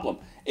real problem.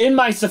 In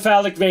my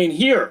cephalic vein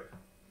here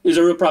is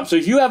a real problem. So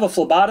if you have a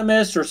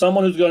phlebotomist or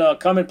someone who's going to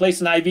come and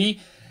place an IV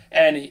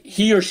and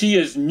he or she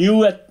is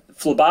new at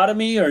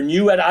phlebotomy or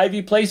new at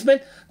IV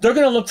placement, they're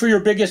going to look for your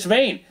biggest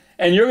vein.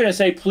 And you're going to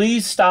say,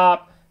 please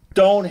stop,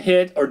 don't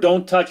hit or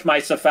don't touch my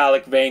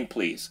cephalic vein,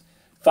 please.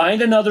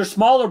 Find another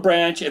smaller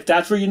branch if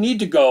that's where you need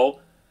to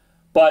go,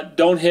 but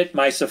don't hit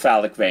my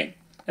cephalic vein.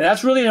 And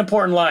that's really an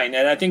important line.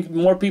 And I think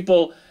more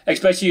people,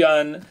 especially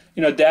on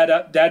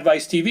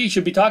Dadvice TV,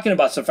 should be talking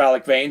about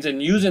cephalic veins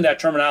and using that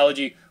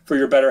terminology for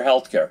your better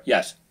health care.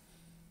 Yes.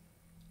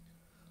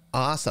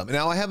 Awesome.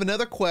 Now I have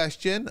another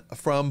question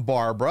from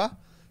Barbara.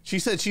 She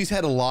said she's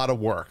had a lot of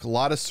work, a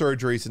lot of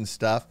surgeries and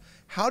stuff.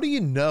 How do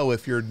you know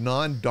if your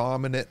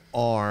non-dominant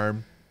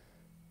arm,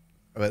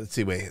 let's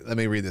see, wait, let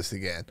me read this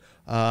again.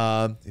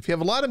 If you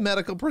have a lot of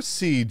medical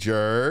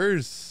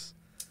procedures,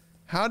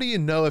 how do you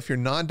know if your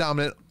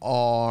non-dominant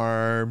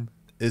arm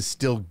is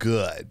still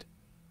good?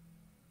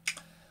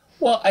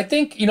 Well, I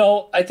think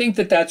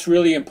that that's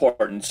really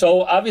important.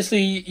 So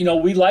obviously,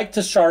 we like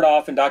to start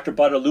off, and Dr.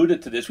 Budd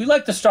alluded to this, we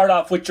like to start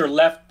off with your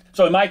left.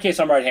 So in my case,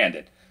 I'm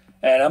right-handed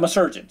and I'm a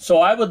surgeon. So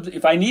I would,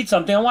 if I need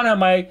something, I want to have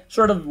my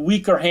sort of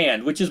weaker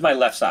hand, which is my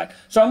left side.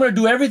 So I'm going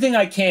to do everything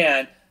I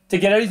can to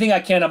get everything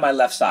I can on my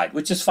left side,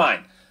 which is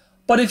fine.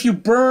 But if you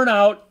burn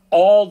out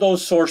all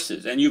those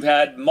sources and you've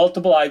had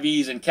multiple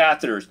IVs and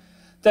catheters,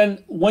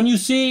 then when you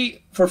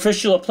see for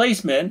fistula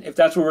placement, if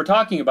that's what we're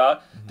talking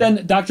about,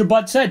 then Dr.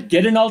 Budd said,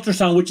 get an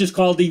ultrasound, which is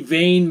called the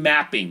vein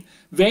mapping.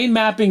 Vein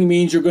mapping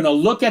means you're going to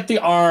look at the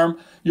arm,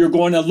 you're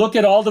going to look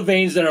at all the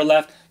veins that are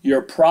left,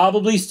 you're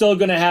probably still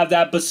going to have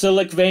that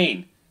basilic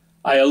vein.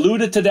 I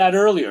alluded to that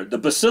earlier. The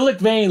basilic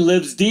vein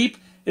lives deep.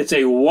 It's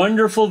a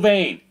wonderful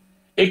vein.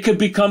 It could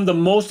become the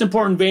most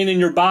important vein in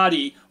your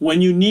body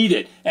when you need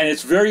it, and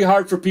it's very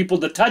hard for people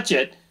to touch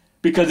it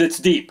because it's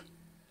deep.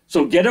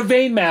 So get a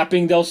vein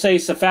mapping. They'll say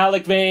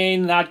cephalic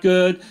vein, not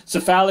good.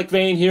 Cephalic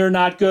vein here,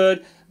 not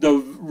good. The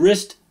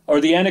wrist or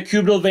the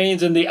antecubital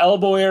veins in the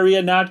elbow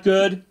area, not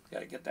good. Got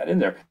to get that in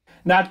there.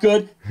 Not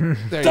good.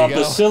 The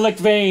basilic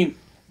vein.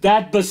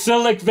 That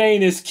basilic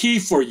vein is key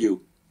for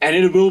you, and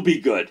it will be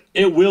good.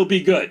 It will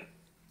be good.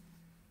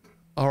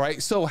 All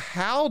right. So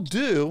how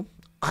do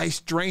I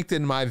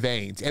strengthen my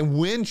veins, and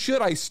when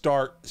should I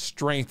start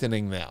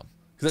strengthening them?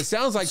 Because it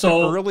sounds like the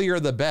earlier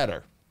the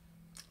better.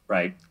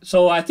 Right.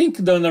 So I think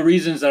one of the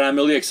reasons that I'm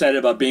really excited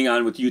about being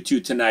on with you two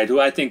tonight, who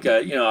I think,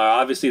 are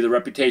obviously the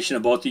reputation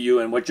of both of you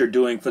and what you're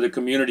doing for the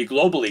community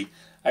globally.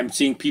 I'm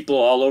seeing people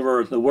all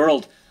over the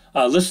world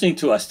listening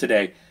to us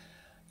today.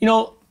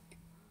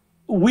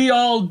 We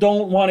all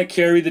don't want to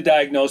carry the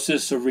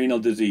diagnosis of renal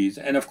disease.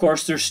 And of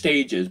course, there's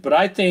stages. But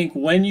I think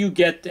when you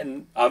get,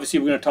 and obviously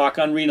we're going to talk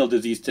on renal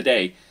disease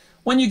today,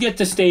 when you get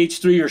to stage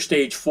 3 or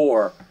stage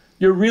 4,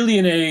 you're really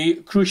in a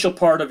crucial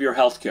part of your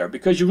healthcare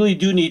because you really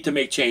do need to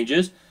make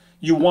changes.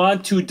 You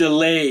want to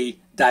delay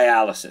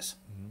dialysis.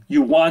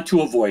 You want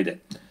to avoid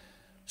it.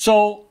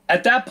 So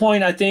at that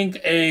point, I think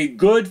a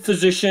good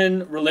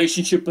physician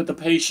relationship with the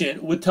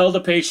patient would tell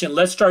the patient,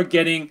 let's start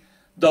getting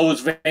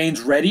those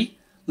veins ready.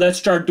 Let's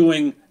start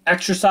doing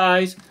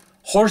exercise,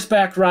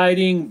 horseback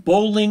riding,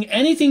 bowling,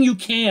 anything you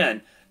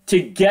can to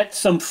get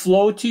some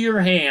flow to your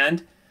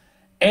hand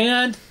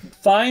and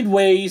find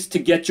ways to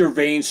get your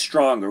veins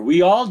stronger.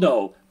 We all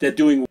know that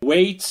doing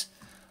weights,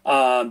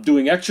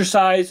 doing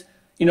exercise,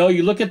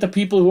 you look at the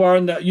people who are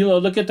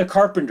look at the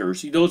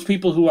carpenters, those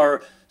people who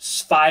are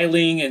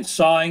filing and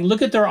sawing,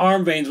 look at their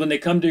arm veins when they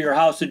come to your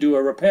house to do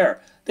a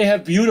repair. They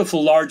have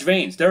beautiful large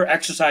veins. They're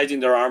exercising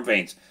their arm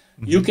veins.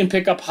 You can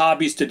pick up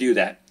hobbies to do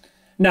that.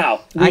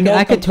 Now,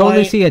 I could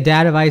totally see a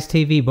Dadvice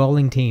TV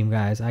bowling team,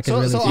 guys. I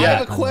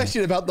have a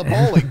question about the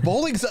bowling.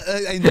 Bowling's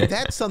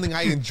that's something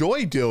I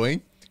enjoy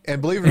doing.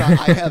 And believe it or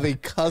not, I have a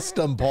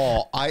custom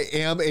ball. I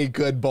am a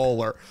good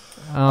bowler.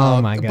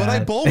 Oh my God! But I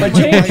bowl. But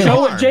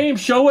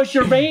James, show us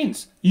your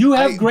veins. You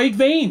have great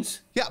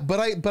veins. Yeah, but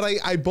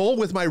I bowl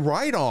with my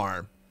right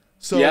arm.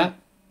 So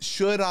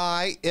should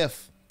I,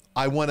 if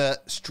I want to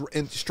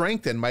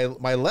strengthen my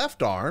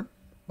left arm,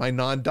 my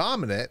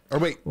non-dominant, or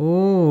wait?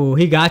 Ooh,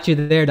 he got you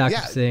there,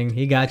 Dr. Singh.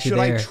 He got you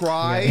there. Should I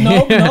try?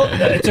 No.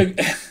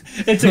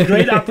 It's a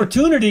great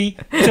opportunity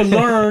to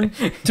learn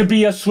to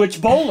be a switch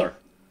bowler.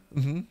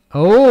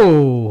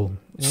 Oh,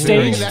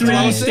 stage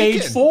 3,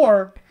 stage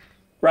 4,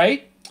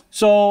 right?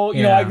 So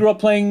I grew up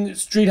playing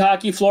street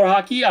hockey, floor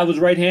hockey. I was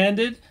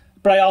right-handed,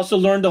 but I also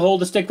learned to hold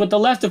the stick with the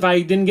left. If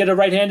I didn't get a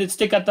right-handed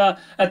stick at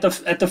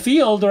the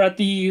field or at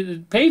the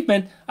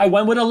pavement, I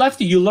went with a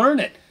lefty. You learn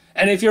it.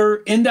 And if you're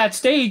in that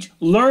stage,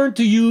 learn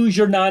to use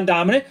your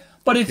non-dominant.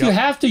 But if you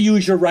have to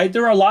use your right,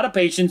 there are a lot of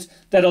patients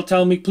that'll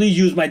tell me, please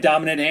use my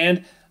dominant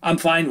hand. I'm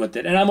fine with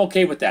it, and I'm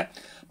okay with that.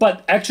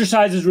 But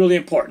exercise is really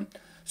important.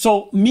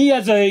 So me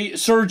as a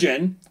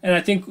surgeon, and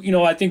I think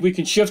we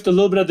can shift a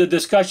little bit of the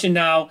discussion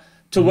now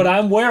to what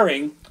I'm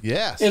wearing.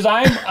 Yes. Is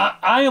I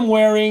am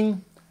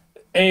wearing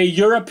a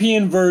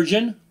European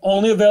version,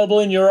 only available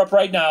in Europe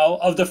right now,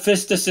 of the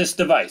Fist Assist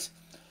device.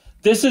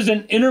 This is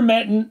an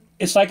intermittent,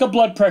 it's like a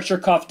blood pressure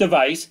cuff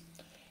device.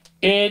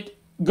 It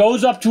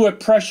goes up to a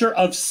pressure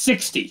of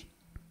 60,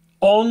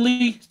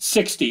 only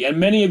 60. And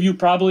many of you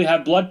probably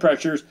have blood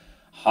pressures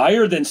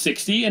higher than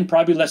 60 and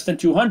probably less than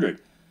 200.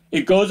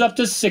 It goes up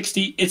to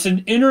 60. It's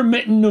an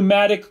intermittent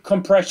pneumatic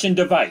compression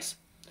device.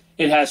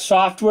 It has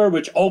software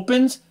which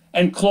opens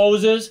and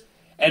closes,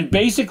 and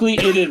basically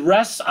it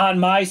rests on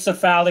my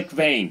cephalic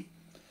vein.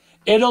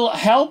 It'll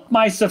help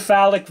my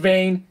cephalic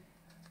vein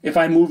if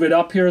I move it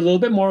up here a little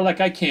bit more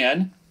like I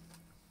can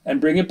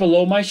and bring it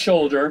below my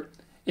shoulder,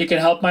 it can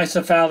help my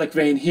cephalic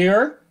vein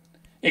here.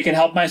 It can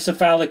help my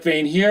cephalic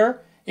vein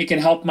here. It can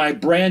help my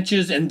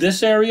branches in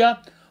this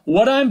area.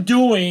 What I'm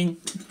doing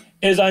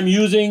is I'm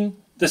using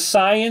the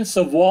science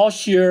of wall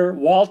shear,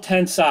 wall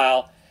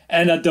tensile,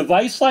 and a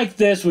device like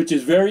this, which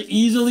is very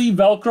easily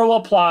Velcro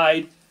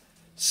applied,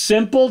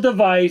 simple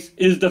device,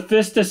 is the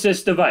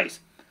FistAssist device.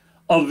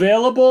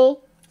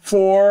 Available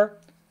for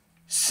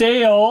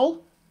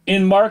sale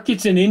in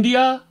markets in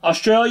India,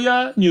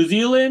 Australia, New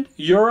Zealand,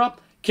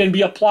 Europe, can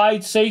be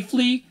applied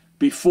safely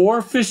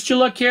before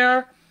fistula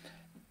care,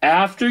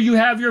 after you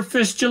have your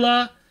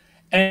fistula,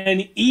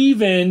 and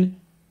even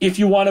if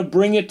you want to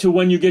bring it to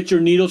when you get your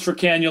needles for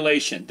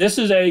cannulation. This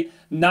is a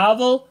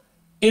novel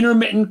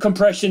intermittent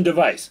compression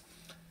device.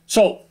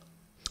 So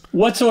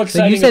what's so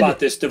exciting about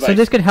this device? So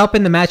this could help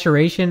in the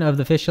maturation of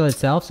the fistula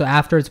itself, so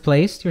after it's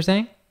placed, you're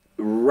saying?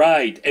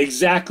 Right,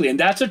 exactly. And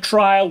that's a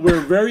trial we're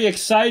very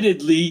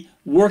excitedly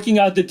working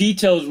out the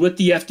details with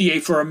the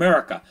FDA for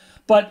America.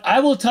 But I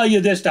will tell you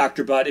this,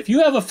 Dr. Budd, if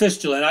you have a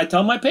fistula, and I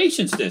tell my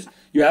patients this,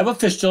 you have a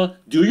fistula,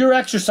 do your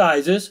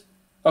exercises,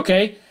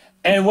 okay?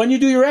 And when you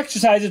do your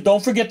exercises,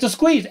 don't forget to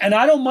squeeze. And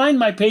I don't mind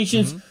my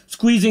patients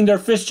squeezing their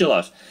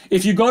fistulas.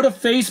 If you go to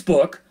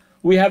Facebook,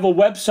 we have a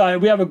website,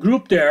 we have a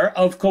group there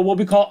of what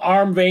we call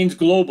Arm Veins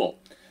Global.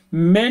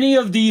 Many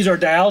of these are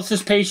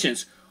dialysis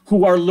patients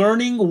who are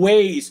learning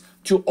ways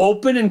to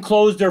open and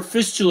close their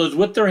fistulas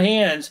with their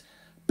hands,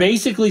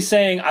 basically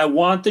saying, I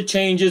want the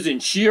changes in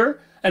shear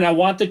and I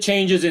want the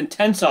changes in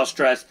tensile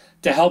stress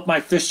to help my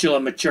fistula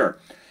mature.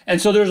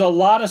 And so there's a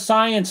lot of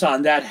science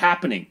on that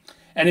happening.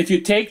 And if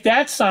you take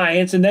that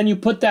science and then you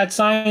put that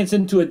science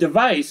into a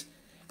device,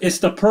 it's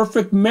the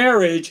perfect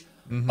marriage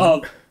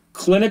of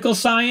clinical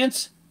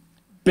science,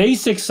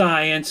 basic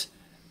science,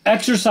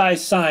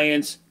 exercise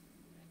science,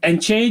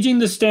 and changing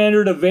the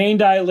standard of vein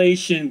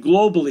dilation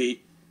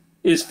globally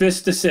is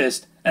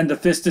FistAssist and the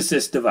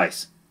FistAssist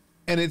device.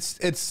 And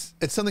it's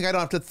something I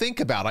don't have to think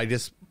about. I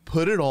just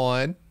put it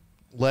on,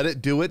 let it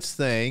do its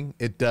thing.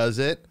 It does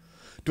it.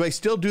 Do I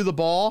still do the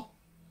ball?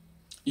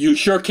 You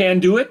sure can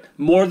do it.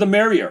 More the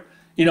merrier.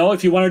 You know,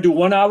 if you want to do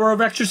 1 hour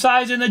of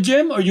exercise in the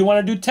gym or you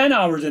want to do 10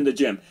 hours in the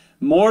gym,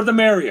 more the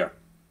merrier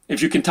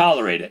if you can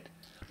tolerate it.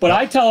 But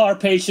I tell our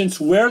patients,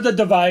 wear the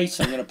device.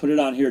 I'm going to put it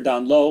on here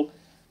down low,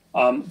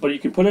 but you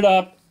can put it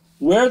up.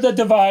 Wear the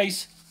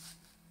device.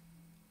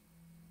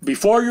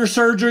 Before your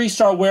surgery,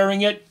 start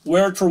wearing it.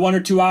 Wear it for 1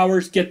 or 2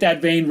 hours. Get that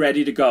vein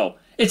ready to go.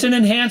 It's an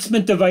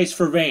enhancement device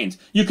for veins.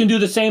 You can do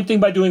the same thing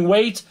by doing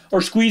weights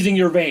or squeezing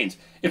your veins.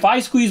 If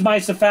I squeeze my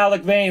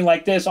cephalic vein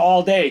like this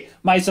all day,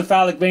 my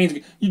cephalic veins,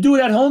 you do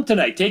it at home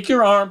tonight. Take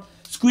your arm,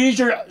 squeeze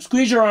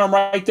your arm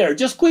right there.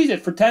 Just squeeze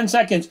it for 10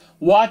 seconds.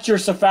 Watch your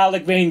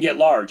cephalic vein get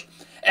large.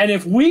 And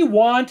if we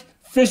want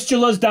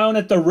fistulas down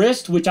at the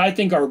wrist, which I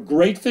think are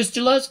great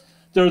fistulas,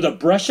 they're the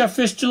Brescia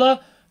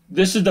fistula.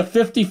 This is the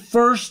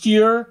 51st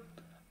year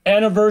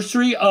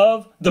anniversary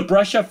of the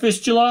Brescia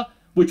fistula,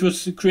 which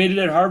was created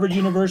at Harvard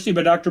University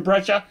by Dr.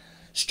 Brescia.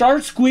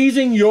 Start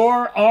squeezing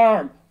your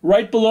arm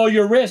right below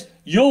your wrist.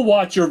 You'll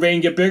watch your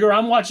vein get bigger.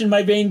 I'm watching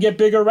my vein get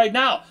bigger right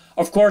now.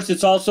 Of course,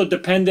 it's also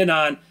dependent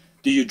on,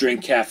 do you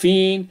drink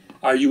caffeine?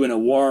 Are you in a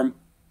warm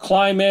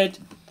climate?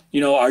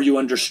 You know, are you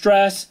under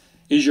stress?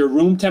 Is your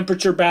room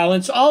temperature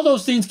balanced? All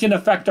those things can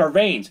affect our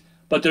veins,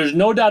 but there's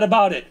no doubt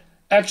about it.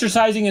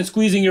 Exercising and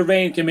squeezing your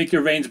vein can make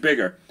your veins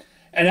bigger.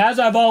 And as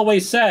I've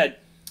always said,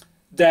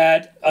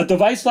 that a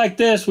device like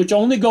this, which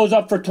only goes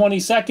up for 20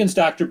 seconds,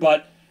 Dr.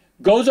 Butt,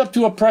 goes up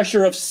to a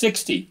pressure of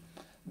 60.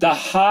 The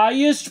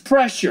highest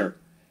pressure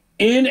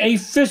in a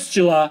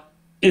fistula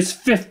is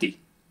 50.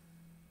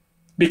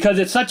 Because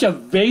it's such a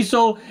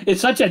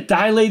it's such a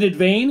dilated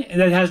vein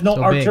and it has no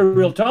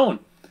arterial tone.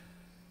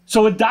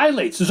 So it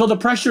dilates, and so the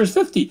pressure is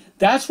 50.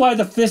 That's why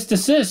the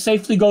FistAssist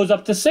safely goes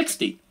up to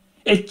 60.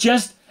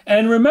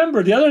 And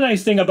remember, the other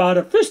nice thing about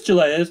a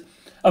fistula is,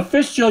 a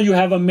fistula, you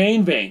have a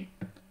main vein.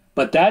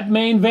 But that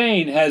main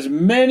vein has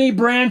many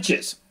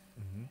branches.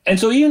 And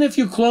so even if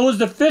you close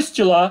the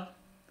fistula,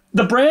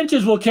 the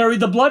branches will carry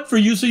the blood for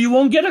you so you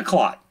won't get a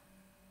clot.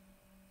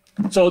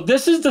 So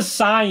this is the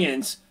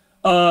science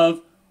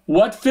of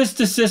what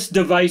FistAssist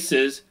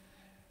devices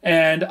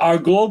and our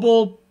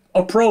global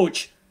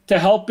approach to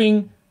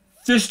helping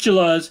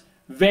fistulas,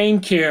 vein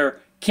care,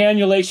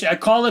 cannulation. I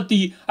call it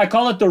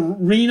the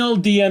renal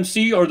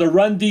DMC or the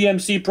Run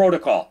DMC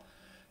protocol.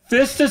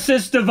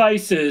 FistAssist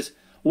devices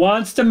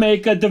wants to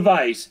make a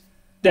device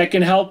that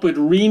can help with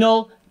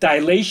renal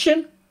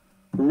dilation,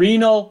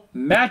 renal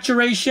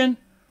maturation,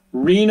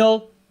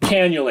 renal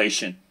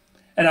cannulation.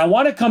 And I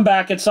want to come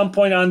back at some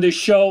point on this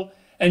show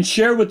and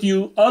share with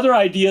you other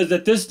ideas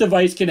that this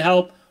device can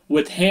help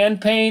with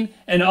hand pain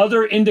and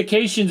other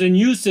indications and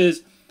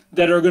uses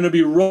that are going to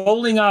be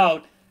rolling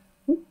out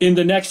in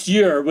the next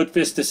year with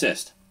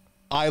FistAssist.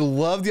 I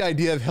love the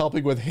idea of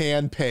helping with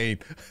hand pain.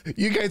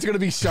 You guys are going to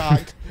be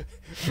shocked.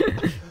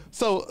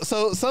 So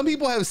some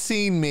people have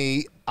seen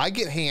me, I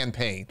get hand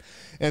pain,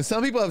 and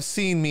some people have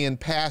seen me in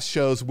past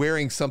shows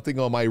wearing something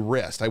on my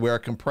wrist. I wear a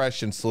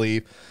compression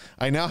sleeve.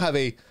 I now have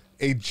a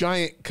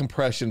giant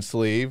compression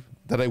sleeve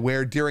that I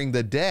wear during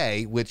the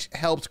day, which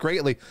helps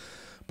greatly.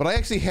 But I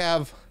actually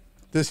have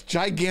this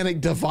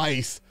gigantic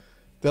device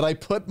that I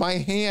put my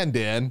hand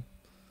in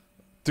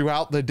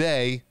throughout the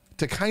day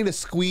to kind of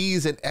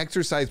squeeze and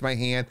exercise my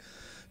hand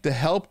to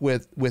help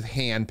with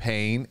hand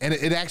pain. And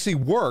it actually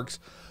works.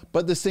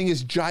 But this thing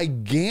is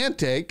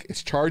gigantic.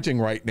 It's charging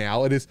right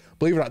now. It is,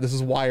 believe it or not, this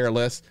is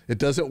wireless. It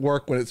doesn't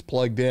work when it's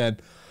plugged in.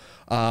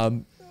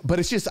 But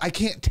it's just, I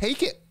can't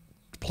take it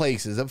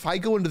places. If I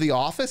go into the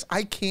office,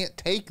 I can't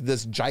take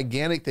this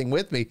gigantic thing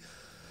with me.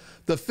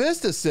 The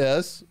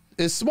FistAssist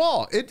is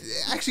small. It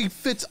actually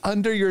fits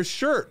under your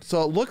shirt.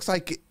 So it looks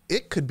like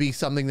it could be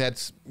something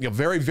that's, you know,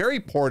 very, very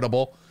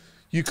portable.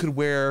 You could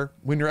wear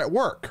when you're at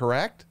work,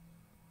 correct?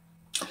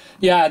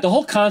 Yeah, the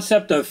whole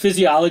concept of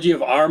physiology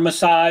of arm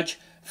massage,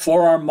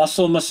 forearm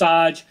muscle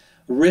massage,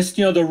 wrist,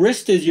 you know, the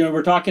wrist is, you know,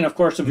 we're talking, of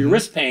course, of your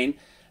wrist pain,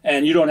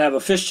 and you don't have a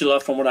fistula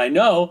from what I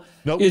know,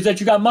 is that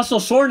you got muscle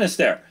soreness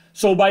there.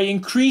 So by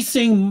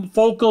increasing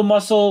focal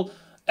muscle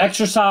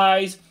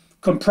exercise,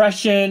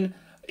 compression,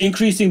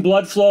 increasing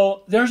blood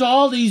flow, there's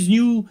all these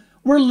new,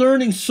 we're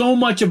learning so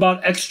much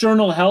about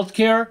external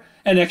healthcare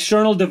and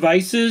external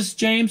devices,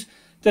 James,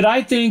 that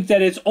I think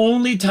that it's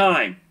only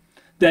time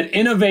that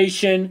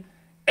innovation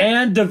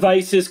and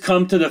devices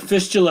come to the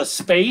fistula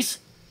space,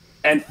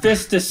 and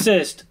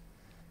FistAssist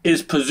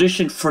is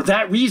positioned for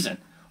that reason.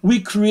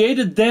 We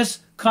created this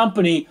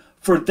company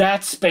for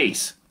that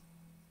space.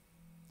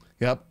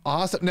 Yep,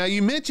 awesome. Now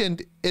you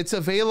mentioned it's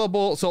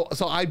available, so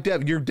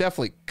you're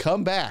definitely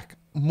come back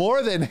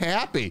more than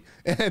happy.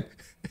 And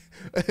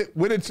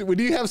when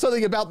you have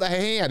something about the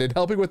hand and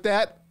helping with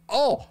that,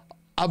 oh,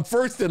 I'm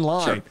first in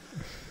line.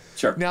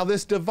 Sure. Now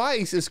this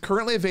device is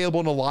currently available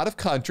in a lot of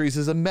countries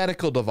as a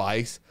medical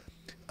device.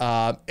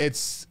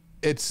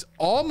 It's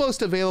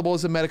almost available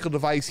as a medical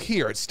device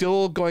here. It's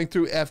still going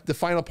through the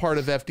final part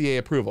of FDA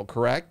approval,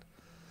 correct?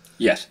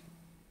 Yes.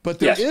 But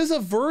there is a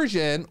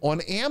version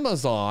on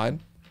Amazon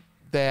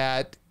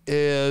that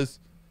is,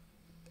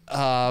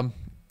 can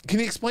you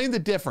explain the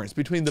difference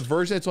between the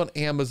version that's on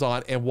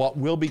Amazon and what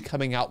will be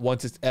coming out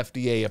once it's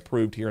FDA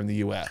approved here in the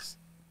US?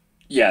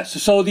 Yes.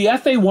 So the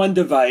FA1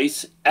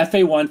 device,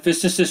 FA1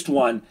 FistAssist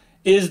 1,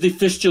 is the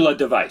fistula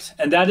device.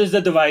 And that is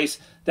the device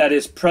that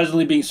is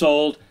presently being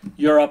sold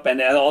Europe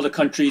and all the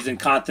countries and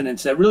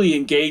continents that really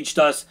engaged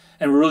us,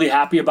 and we're really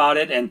happy about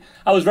it. And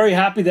I was very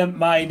happy that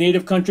my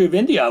native country of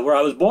India, where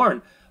I was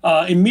born,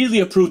 immediately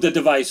approved the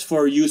device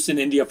for use in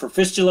India for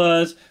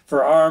fistulas,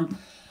 for arm.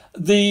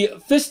 The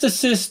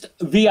FistAssist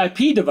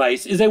VIP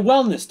device is a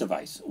wellness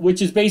device,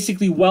 which is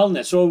basically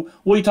wellness. So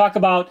we talk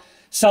about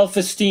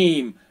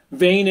self-esteem,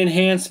 vein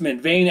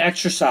enhancement, vein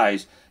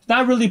exercise. It's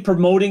not really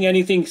promoting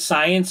anything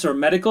science or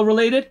medical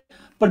related,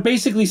 but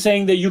basically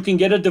saying that you can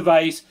get a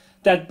device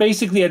that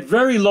basically at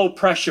very low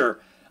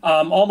pressure,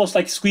 almost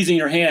like squeezing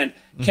your hand,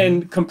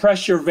 can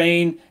compress your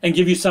vein and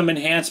give you some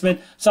enhancement.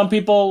 Some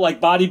people,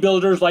 like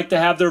bodybuilders, like to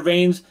have their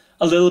veins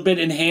a little bit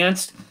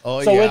enhanced.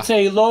 It's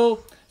a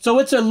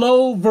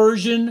low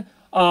version,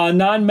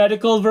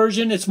 non-medical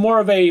version. It's more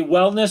of a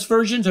wellness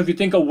version. So if you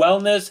think of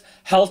wellness,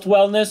 health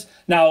wellness,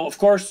 now, of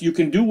course, you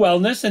can do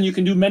wellness and you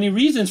can do many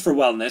reasons for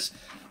wellness.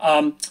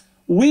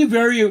 We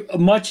very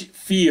much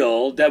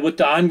feel that with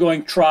the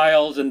ongoing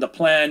trials and the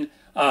plan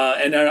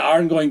and our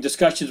ongoing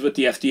discussions with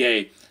the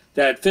FDA,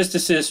 that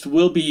FistAssist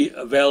will be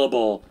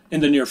available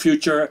in the near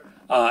future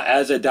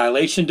as a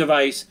dilation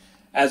device,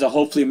 as a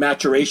hopefully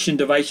maturation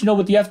device. You know,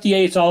 with the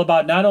FDA, it's all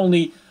about not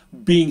only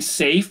being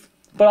safe,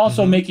 but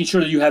also making sure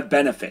that you have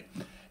benefit.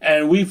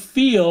 And we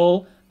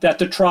feel that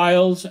the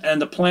trials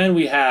and the plan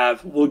we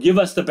have will give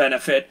us the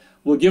benefit,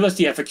 will give us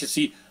the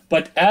efficacy.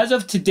 But as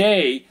of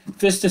today,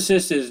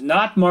 FistAssist is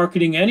not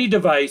marketing any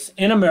device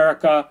in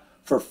America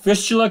for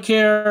fistula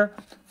care,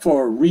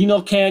 for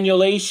renal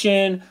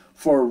cannulation,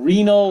 for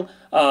renal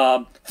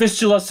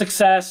fistula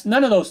success,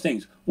 none of those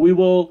things. We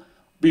will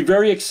be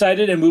very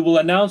excited, and we will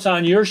announce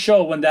on your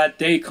show when that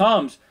day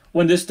comes,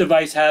 when this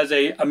device has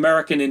a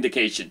American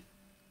indication.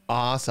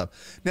 Awesome.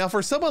 Now,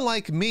 for someone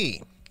like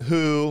me,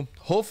 who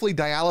hopefully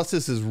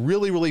dialysis is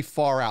really, really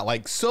far out,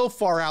 like so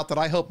far out that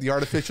I hope the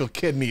artificial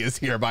kidney is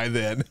here by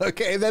then.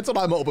 Okay, that's what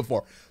I'm hoping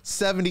for.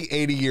 70,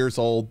 80 years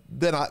old,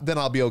 then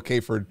I'll be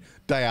okay for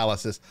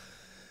dialysis.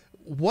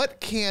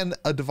 What can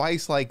a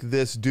device like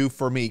this do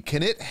for me?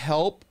 Can it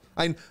help?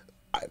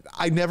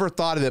 I never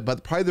thought of it,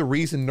 but probably the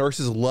reason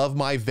nurses love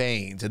my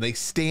veins and they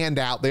stand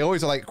out, they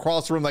always are like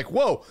across the room like,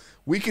 whoa,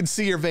 we can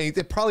see your veins.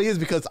 It probably is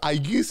because I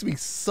used to be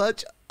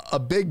such a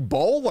big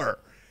bowler,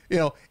 you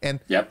know, and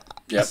a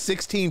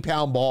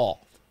 16-pound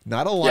ball,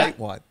 not a light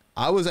one.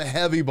 I was a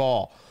heavy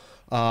ball.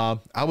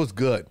 I was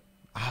good.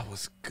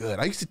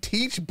 I used to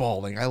teach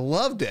bowling. I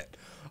loved it.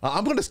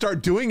 I'm going to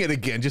start doing it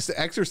again, just to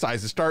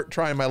exercise and start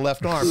trying my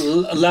left arm.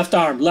 Left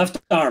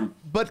arm.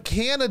 But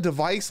can a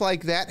device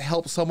like that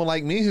help someone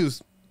like me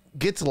who's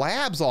gets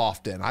labs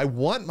often. I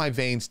want my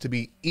veins to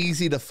be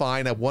easy to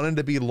find. I want them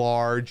to be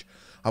large.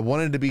 I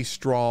want them to be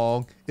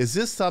strong. Is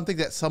this something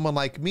that someone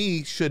like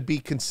me should be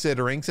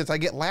considering since I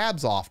get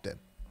labs often?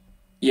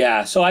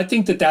 Yeah, so I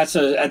think that that's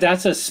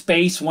a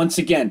space, once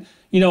again,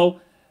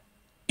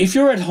 if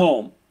you're at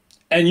home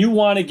and you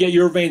want to get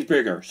your veins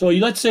bigger. So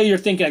let's say you're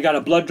thinking, I got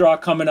a blood draw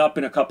coming up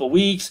in a couple of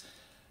weeks.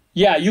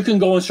 Yeah, you can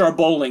go and start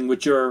bowling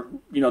with your,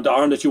 the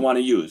arm that you want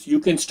to use. You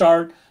can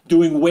start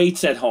doing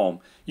weights at home.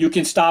 You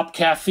can stop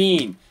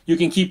caffeine. You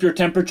can keep your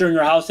temperature in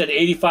your house at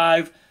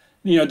 85,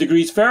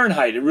 degrees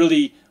Fahrenheit and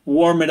really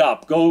warm it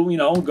up. Go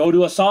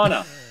to a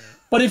sauna.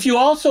 But if you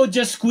also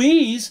just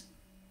squeeze,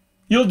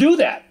 you'll do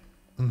that.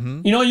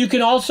 Mm-hmm. You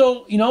can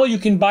also, you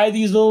can buy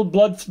these little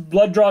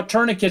blood draw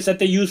tourniquets that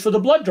they use for the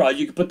blood draw.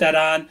 You can put that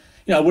on.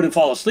 I wouldn't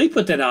fall asleep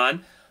with it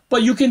on,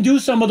 but you can do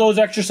some of those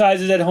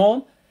exercises at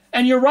home.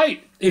 And you're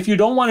right. If you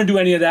don't want to do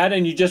any of that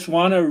and you just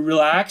want to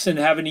relax and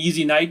have an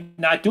easy night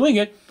not doing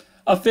it,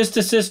 a fist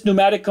assist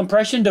pneumatic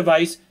compression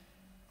device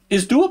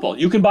is doable.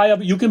 You can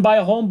buy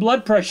a home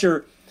blood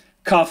pressure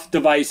cuff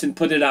device and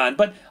put it on.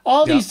 But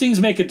all these things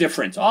make a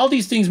difference. All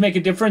these things make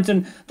a difference.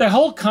 And the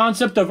whole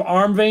concept of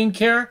arm vein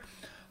care,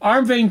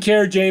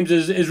 James,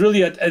 is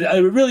really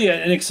really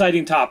an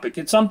exciting topic.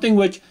 It's something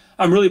which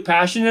I'm really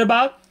passionate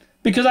about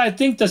because I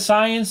think the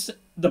science,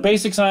 the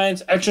basic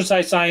science,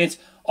 exercise science,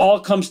 all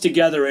comes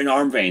together in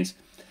arm veins.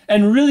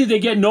 And really, they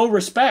get no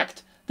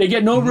respect. They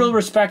get no real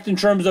respect in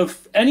terms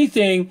of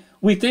anything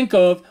we think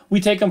of. We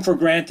take them for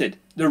granted.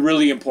 They're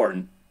really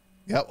important.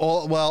 Yeah.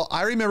 Well,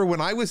 I remember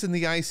when I was in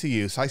the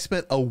ICU, so I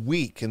spent a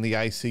week in the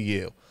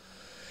ICU.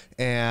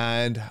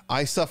 And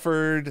I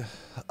suffered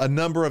a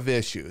number of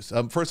issues.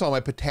 First of all, my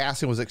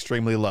potassium was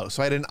extremely low.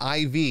 So I had an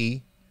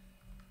IV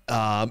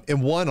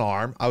in one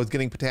arm. I was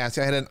getting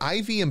potassium. I had an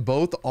IV in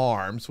both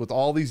arms with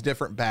all these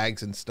different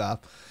bags and stuff.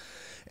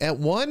 At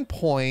one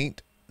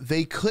point,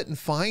 they couldn't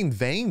find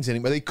veins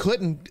anymore. They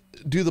couldn't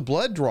do the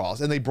blood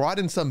draws. And they brought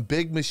in some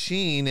big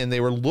machine and they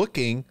were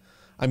looking.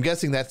 I'm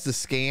guessing that's the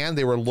scan.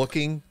 They were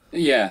looking.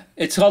 Yeah,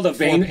 it's called a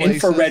vein,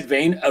 infrared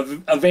vein,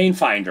 a vein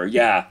finder.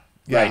 Yeah.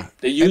 Right.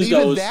 They use and even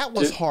those. That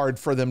was hard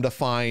for them to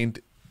find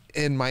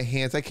in my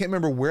hands. I can't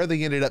remember where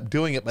they ended up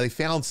doing it, but they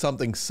found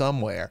something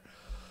somewhere.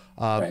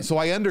 Right. So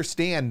I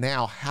understand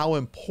now how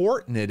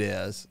important it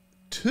is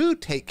to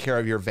take care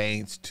of your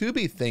veins, to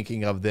be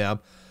thinking of them,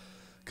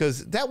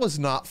 because that was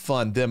not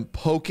fun. Them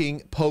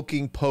poking.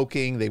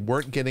 They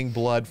weren't getting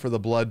blood for the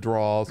blood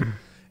draws.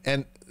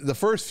 And the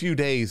first few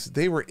days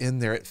they were in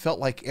there, it felt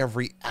like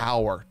every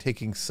hour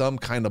taking some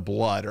kind of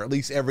blood, or at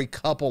least every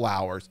couple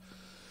hours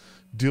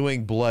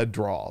doing blood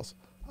draws.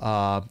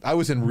 I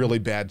was in really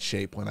bad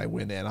shape when I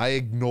went in. I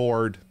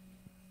ignored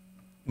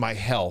my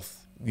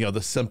health,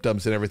 the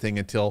symptoms and everything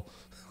until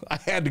I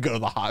had to go to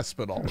the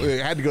hospital. I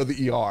had to go to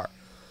the ER.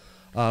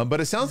 But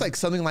it sounds like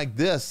something like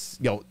this,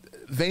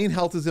 vein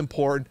health is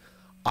important.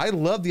 I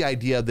love the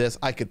idea of this.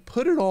 I could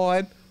put it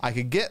on, I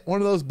could get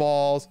one of those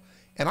balls,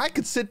 and I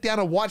could sit down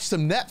and watch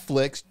some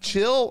Netflix,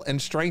 chill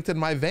and strengthen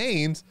my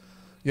veins,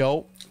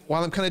 while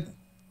I'm kind of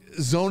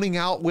zoning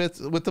out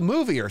with the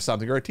movie or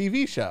something, or a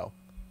TV show.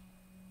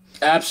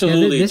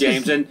 Absolutely,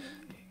 James.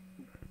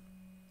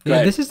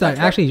 This is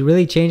actually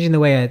really changing the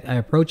way I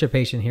approach a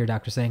patient here,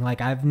 Dr. Singh. Like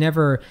I've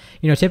never,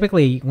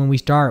 typically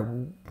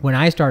when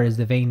I start is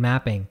the vein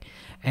mapping.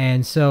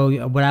 And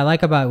so what I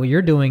like about what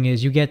you're doing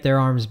is you get their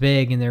arms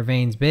big and their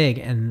veins big,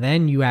 and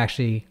then you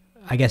actually,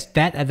 I guess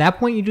that at that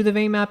point you do the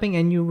vein mapping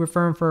and you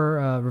refer them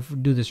for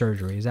do the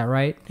surgery. Is that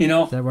right?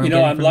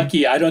 I'm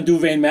lucky. I don't do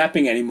vein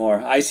mapping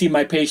anymore. I see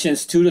my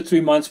patients 2 to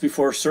 3 months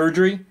before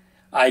surgery.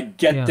 I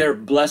get their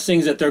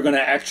blessings that they're going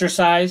to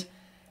exercise.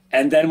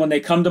 And then when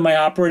they come to my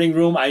operating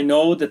room, I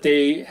know that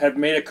they have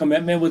made a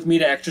commitment with me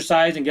to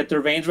exercise and get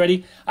their veins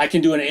ready. I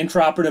can do an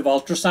intraoperative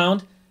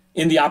ultrasound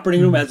in the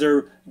operating room as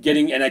they're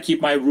getting, and I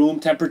keep my room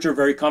temperature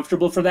very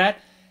comfortable for that.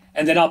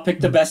 And then I'll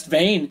pick the best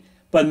vein.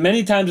 But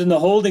many times in the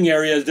holding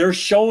areas, they're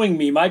showing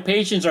me, my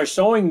patients are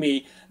showing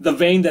me the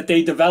vein that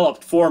they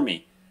developed for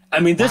me.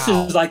 I mean, this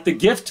is like the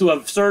gift to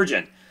a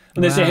surgeon.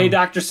 When they say, hey,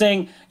 Dr.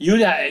 Singh,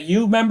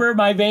 you remember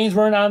my veins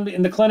weren't on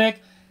in the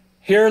clinic?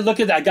 Here,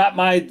 look at that. I got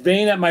my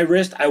vein at my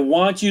wrist. I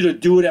want you to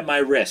do it at my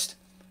wrist.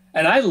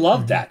 And I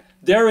love that.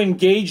 They're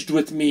engaged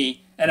with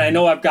me, and I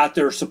know I've got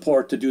their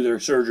support to do their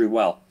surgery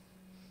well.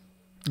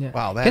 Yeah.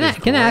 Wow,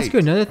 can I ask you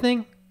another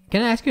thing?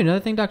 Can I ask you another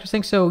thing, Dr.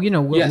 Singh? So,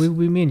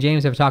 me and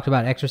James have talked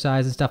about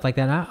exercise and stuff like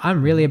that.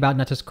 I'm really about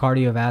not just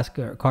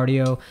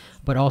cardio,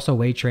 but also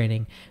weight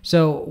training.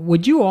 So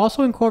would you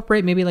also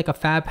incorporate maybe like a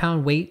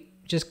 5-pound weight,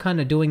 just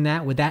kind of doing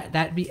that? Would that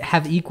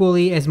have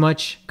equally as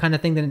much kind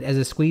of thing as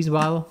a squeeze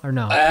ball or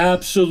no?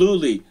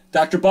 Absolutely.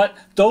 Dr. Butt,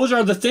 those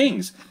are the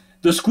things.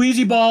 The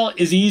squeezy ball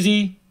is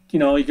easy.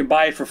 You can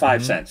buy it for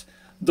 5 cents.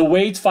 The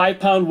weights,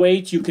 5-pound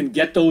weights, you can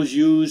get those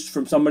used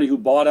from somebody who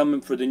bought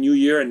them for the new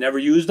year and never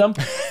used them.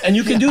 And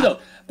you can do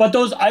those. But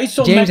those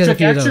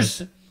isometric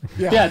exercises,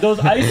 those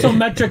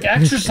isometric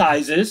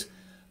exercises,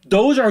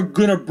 those are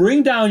going to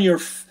bring down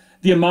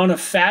the amount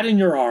of fat in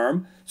your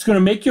arm. It's going to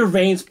make your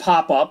veins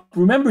pop up.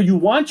 Remember, you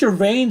want your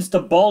veins to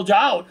bulge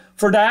out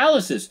for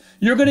dialysis.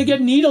 You're going to get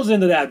needles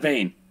into that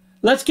vein.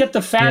 Let's get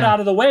the fat out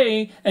of the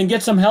way and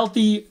get some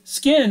healthy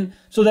skin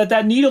so that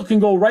that needle can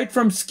go right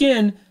from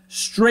skin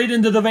straight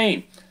into the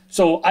vein.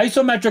 So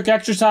isometric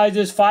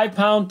exercises, 5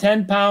 pound,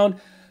 10 pound,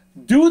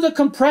 do the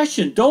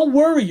compression. Don't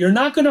worry. You're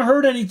not going to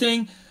hurt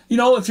anything. You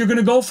know, if you're going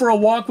to go for a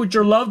walk with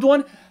your loved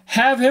one,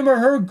 have him or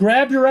her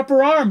grab your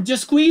upper arm.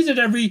 Just squeeze it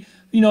every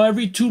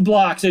 2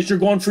 blocks as you're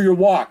going for your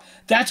walk.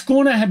 That's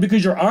going to have,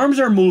 because your arms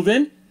are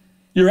moving,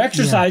 you're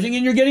exercising,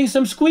 and you're getting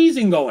some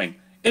squeezing going.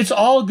 It's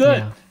all good.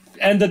 Yeah.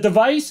 And the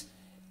device,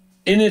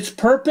 in its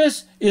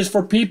purpose, is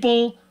for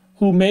people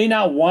who may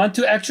not want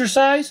to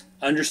exercise,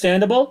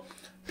 understandable.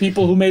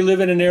 People who may live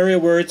in an area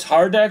where it's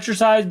hard to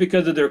exercise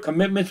because of their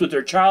commitments with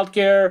their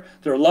childcare,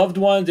 their loved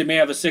ones, they may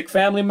have a sick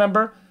family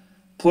member.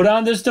 Put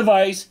on this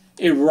device,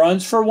 it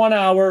runs for 1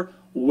 hour,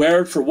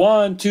 wear it for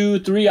 1,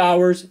 2, 3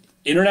 hours,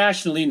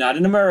 internationally, not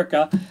in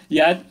America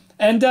yet,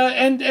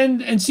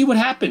 and see what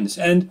happens.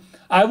 And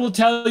I will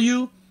tell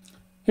you,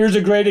 here's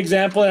a great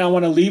example, and I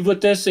want to leave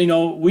with this. You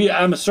know,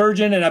 I'm a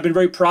surgeon, and I've been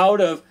very proud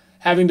of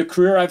having the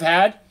career I've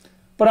had,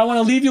 but I want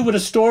to leave you with a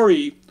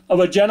story of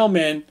a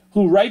gentleman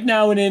who right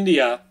now in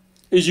India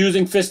is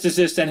using Fist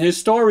Assist, and his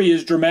story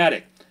is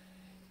dramatic.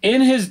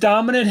 In his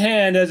dominant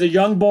hand as a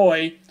young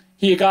boy,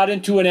 he got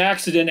into an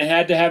accident and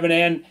had to have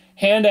an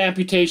hand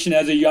amputation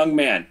as a young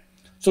man.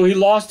 So he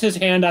lost his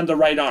hand on the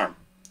right arm.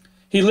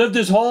 He lived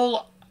his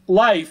whole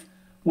life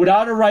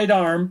without a right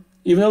arm,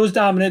 even though it was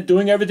dominant,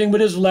 doing everything with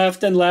his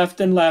left and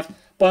left and left.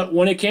 But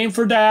when it came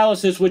for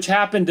dialysis, which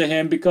happened to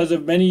him because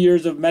of many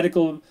years of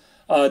medical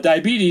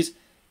diabetes,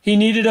 he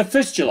needed a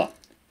fistula.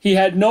 He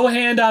had no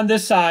hand on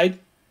this side.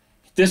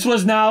 This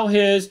was now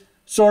his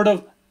sort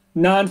of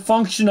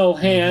non-functional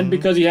hand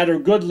because he had a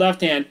good left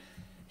hand.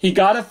 He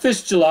got a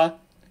fistula.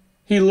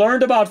 He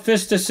learned about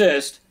Fist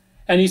Assist.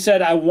 And he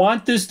said, I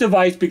want this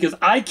device because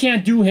I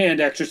can't do hand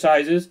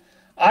exercises.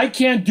 I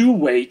can't do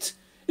weights.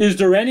 Is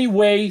there any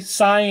way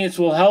science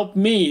will help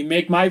me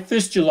make my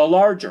fistula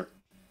larger?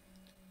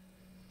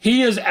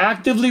 He is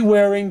actively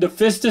wearing the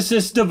Fist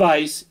Assist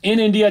device in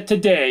India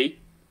today.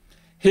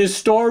 His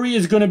story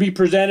is going to be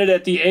presented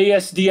at the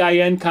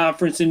ASDIN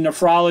conference in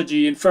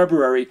nephrology in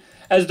February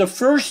as the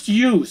first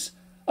use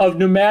of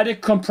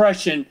pneumatic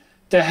compression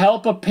to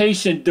help a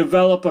patient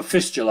develop a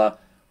fistula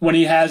when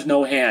he has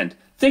no hand.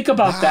 Think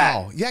about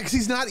that. Yeah, because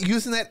he's not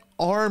using that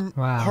arm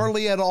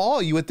hardly at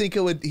all. You would think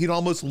he'd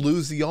almost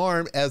lose the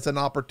arm as an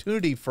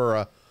opportunity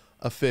for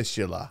a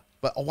fistula.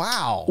 But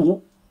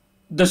wow.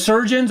 The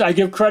surgeons, I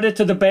give credit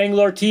to the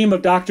Bangalore team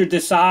of Dr.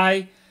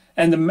 Desai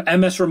and the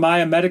MS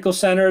Ramaya Medical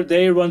Center.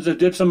 They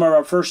did some of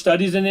our first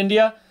studies in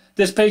India.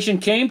 This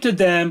patient came to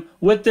them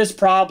with this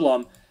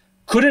problem,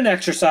 couldn't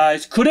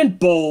exercise, couldn't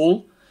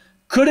bowl,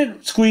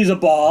 couldn't squeeze a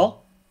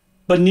ball,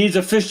 but needs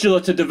a fistula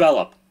to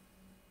develop.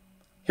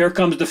 Here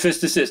comes the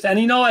Fist Assist. And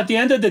you know, at the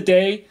end of the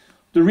day,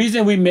 the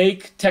reason we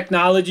make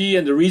technology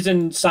and the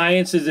reason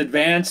science is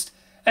advanced,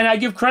 and I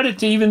give credit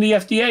to even the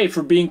FDA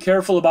for being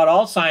careful about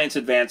all science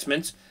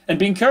advancements and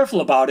being careful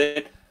about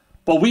it,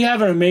 but we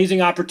have an amazing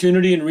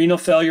opportunity in renal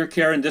failure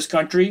care in this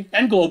country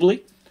and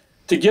globally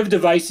to give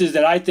devices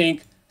that I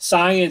think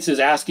science is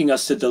asking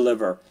us to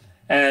deliver.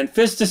 And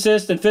Fist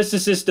Assist and Fist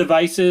Assist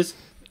devices,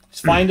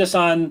 find us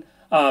on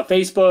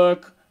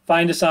Facebook,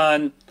 find us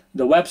on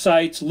the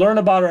websites, learn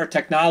about our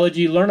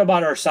technology, learn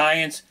about our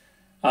science,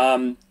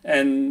 and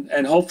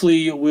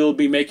hopefully we'll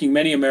be making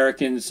many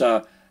Americans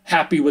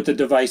happy with the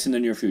device in the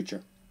near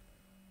future.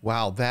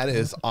 Wow, that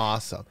is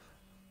awesome.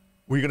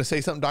 Were you going to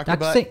say something, Dr.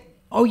 Butt?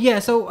 Oh yeah.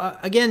 So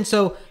again,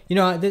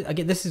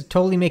 this is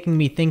totally making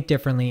me think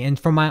differently. And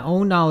from my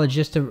own knowledge,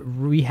 just to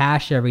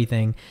rehash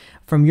everything,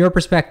 from your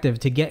perspective,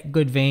 to get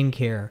good vein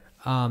care,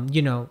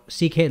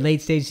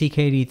 late stage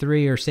CKD3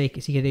 or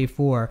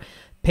CKD4.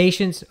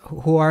 Patients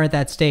who are at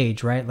that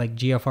stage, right, like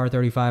GFR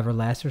 35 or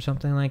less or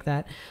something like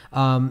that,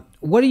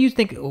 what do you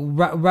think,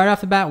 right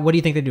off the bat, what do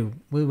you think they do?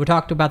 We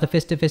talked about the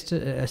Fist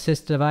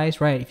Assist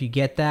device, right? If you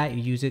get that,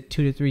 you use it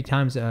 2 to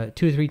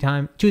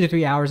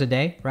 3 hours a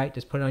day, right?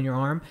 Just put it on your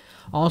arm.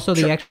 Also,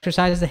 the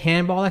exercises, the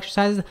handball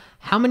exercises.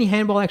 How many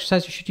handball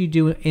exercises should you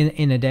do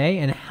in a day?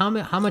 And how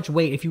much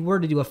weight, if you were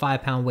to do a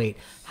 5-pound weight,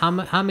 how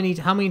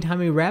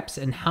many reps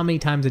and how many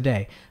times a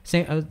day?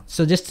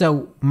 So just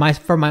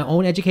for my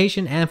own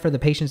education and for the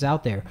patients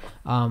out there.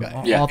 All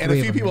three and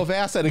a few people have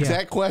asked that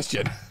exact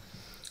question.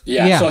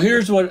 Yeah. So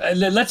here's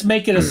let's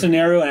make it a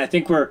scenario, and I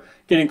think we're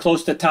getting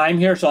close to time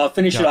here, so I'll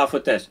finish it off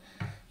with this.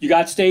 You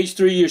got stage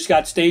 3, you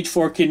got stage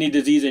 4 kidney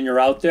disease, and you're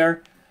out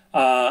there.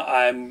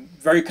 I'm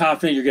very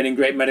confident you're getting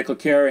great medical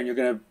care and you're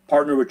going to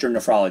partner with your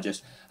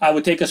nephrologist. I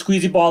would take a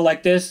squeezy ball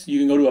like this. You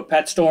can go to a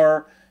pet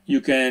store. You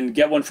can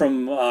get one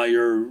from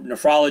your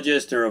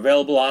nephrologist. They're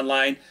available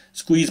online.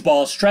 Squeeze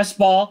ball, stress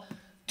ball.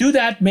 Do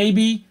that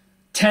maybe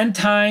 10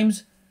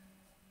 times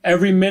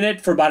every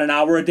minute for about an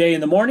hour a day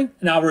in the morning,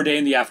 an hour a day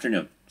in the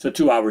afternoon. So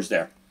 2 hours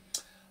there.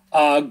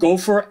 Go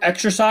for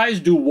exercise.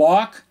 Do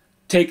walk.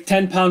 Take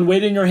 10-pound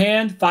weight in your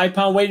hand,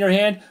 5-pound weight in your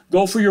hand.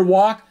 Go for your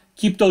walk.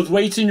 Keep those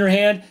weights in your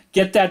hand.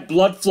 Get that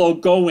blood flow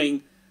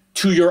going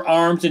to your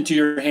arms and to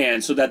your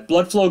hands. So that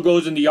blood flow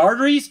goes in the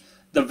arteries,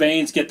 the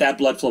veins get that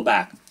blood flow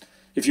back.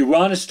 If you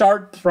want to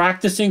start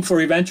practicing for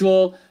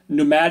eventual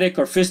pneumatic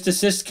or fist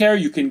assist care,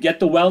 you can get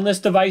the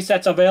wellness device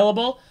that's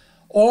available,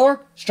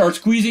 or start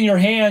squeezing your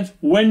hands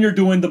when you're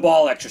doing the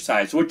ball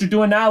exercise. So what you're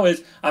doing now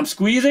is I'm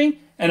squeezing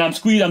and I'm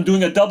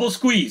doing a double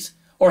squeeze.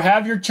 Or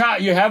have your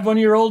child, you have one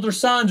of your older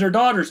sons or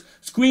daughters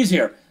squeeze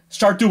here.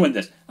 Start doing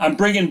this. I'm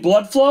bringing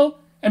blood flow,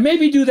 and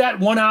maybe do that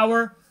 1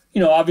 hour.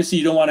 You know, obviously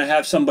you don't want to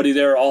have somebody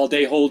there all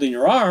day holding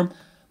your arm,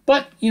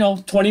 but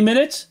 20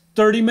 minutes,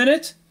 30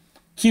 minutes.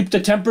 Keep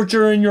the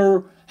temperature in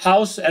your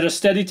house at a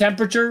steady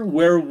temperature.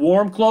 Wear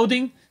warm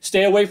clothing.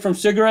 Stay away from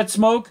cigarette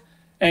smoke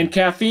and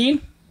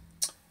caffeine.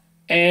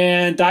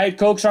 And Diet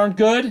Cokes aren't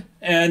good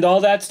and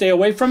all that. Stay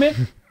away from it.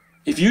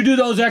 If you do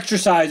those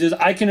exercises,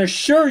 I can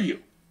assure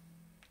you,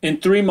 in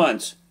 3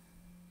 months,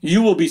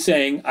 you will be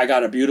saying, I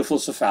got a beautiful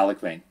cephalic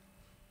vein.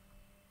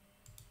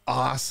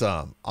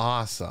 Awesome.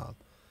 Awesome.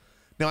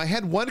 Now, I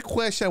had one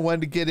question I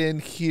wanted to get in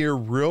here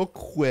real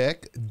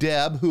quick.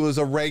 Deb, who is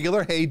a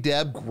regular. Hey,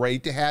 Deb,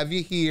 great to have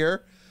you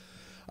here.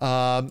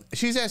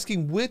 She's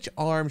asking which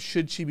arm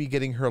should she be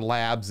getting her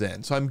labs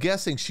in? So I'm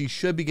guessing she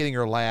should be getting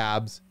her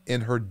labs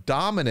in her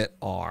dominant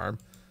arm,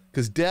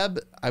 because Deb,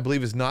 I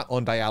believe, is not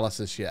on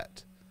dialysis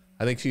yet.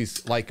 I think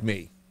she's like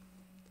me.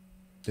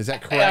 Is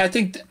that correct?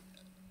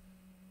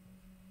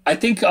 I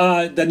think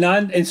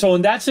and so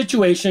in that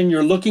situation,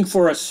 you're looking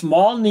for a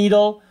small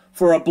needle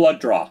for a blood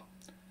draw.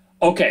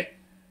 Okay,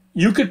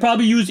 you could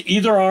probably use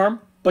either arm,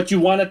 but you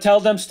want to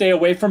tell them stay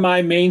away from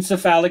my main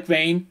cephalic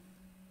vein.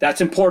 That's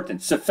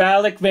important.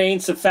 Cephalic vein,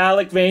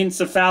 cephalic vein,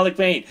 cephalic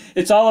vein.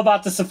 It's all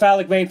about the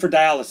cephalic vein for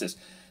dialysis.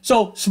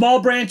 So small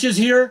branches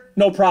here,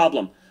 no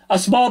problem. A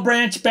small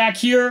branch back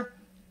here,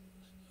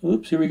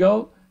 oops, here we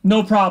go,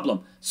 no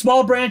problem.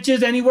 Small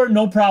branches anywhere,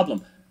 no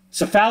problem.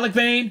 Cephalic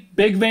vein,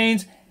 big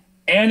veins,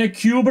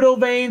 antecubital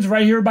veins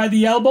right here by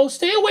the elbow,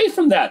 stay away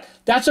from that.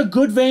 That's a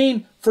good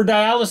vein for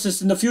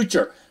dialysis in the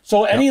future.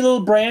 So any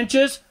little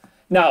branches.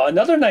 Now,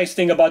 another nice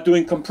thing about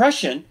doing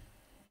compression,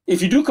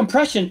 if you do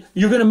compression,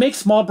 you're going to make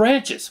small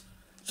branches.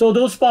 So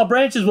those small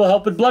branches will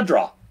help with blood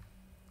draw.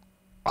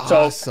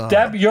 Awesome. So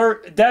Deb,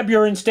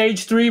 you're in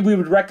stage 3. We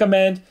would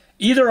recommend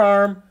either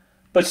arm,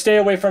 but stay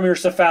away from your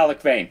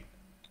cephalic vein.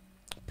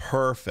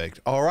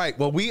 Perfect. All right.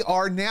 Well, we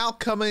are now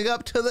coming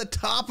up to the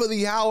top of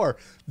the hour.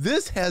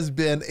 This has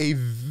been a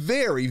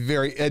very,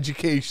 very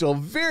educational,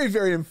 very,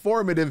 very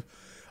informative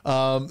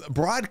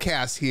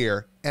broadcast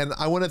here. And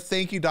I want to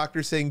thank you,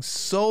 Dr. Singh,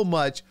 so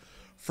much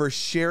for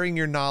sharing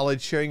your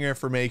knowledge, sharing your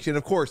information.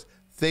 Of course,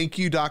 thank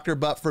you, Dr.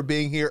 Butt, for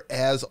being here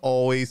as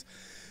always.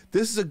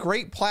 This is a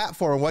great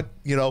platform.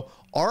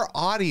 Our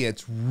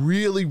audience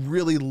really,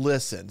 really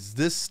listens.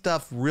 This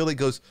stuff really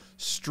goes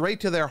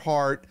straight to their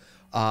heart.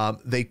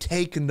 They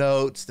take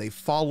notes, they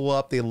follow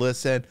up, they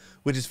listen,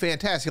 which is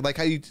fantastic. Like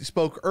how you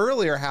spoke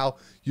earlier, how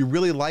you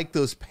really like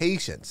those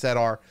patients that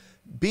are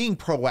being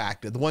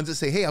proactive, the ones that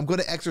say, hey, I'm going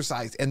to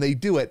exercise, and they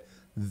do it.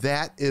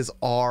 That is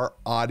our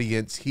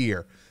audience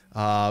here.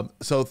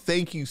 So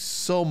thank you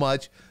so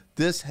much.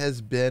 This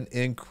has been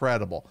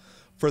incredible.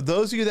 For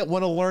those of you that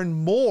want to learn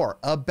more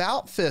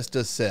about Fist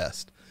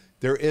Assist,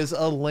 there is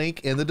a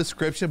link in the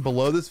description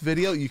below this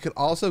video. You can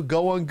also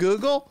go on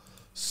Google,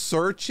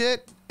 search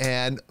it,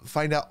 and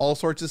find out all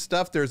sorts of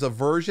stuff. There's a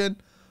version,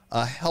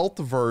 a health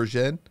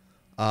version,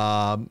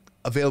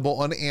 available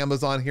on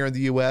Amazon here in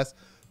the US.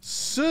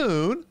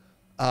 Soon,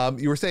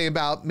 you were saying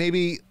about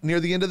maybe near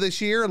the end of this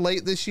year,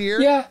 late this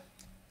year? Yeah.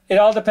 It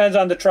all depends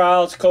on the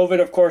trials.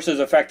 COVID, of course, has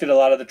affected a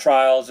lot of the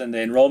trials and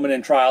the enrollment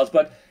in trials.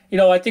 But,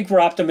 I think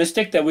we're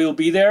optimistic that we will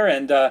be there,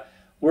 and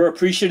we're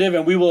appreciative,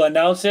 and we will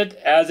announce it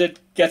as it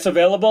gets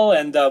available.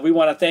 And we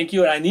want to thank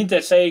you. And I need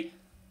to say,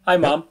 hi,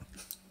 Mom.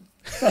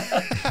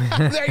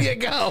 There you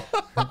go.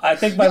 I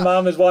think my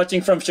mom is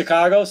watching from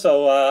Chicago,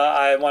 so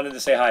I wanted to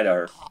say hi to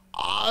her.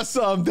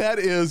 Awesome. That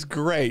is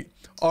great.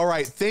 All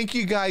right. Thank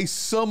you guys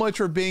so much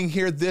for being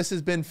here. This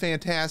has been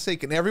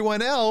fantastic. And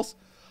everyone else,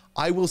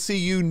 I will see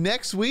you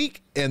next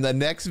week in the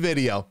next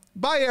video.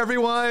 Bye,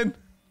 everyone.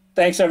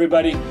 Thanks,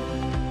 everybody.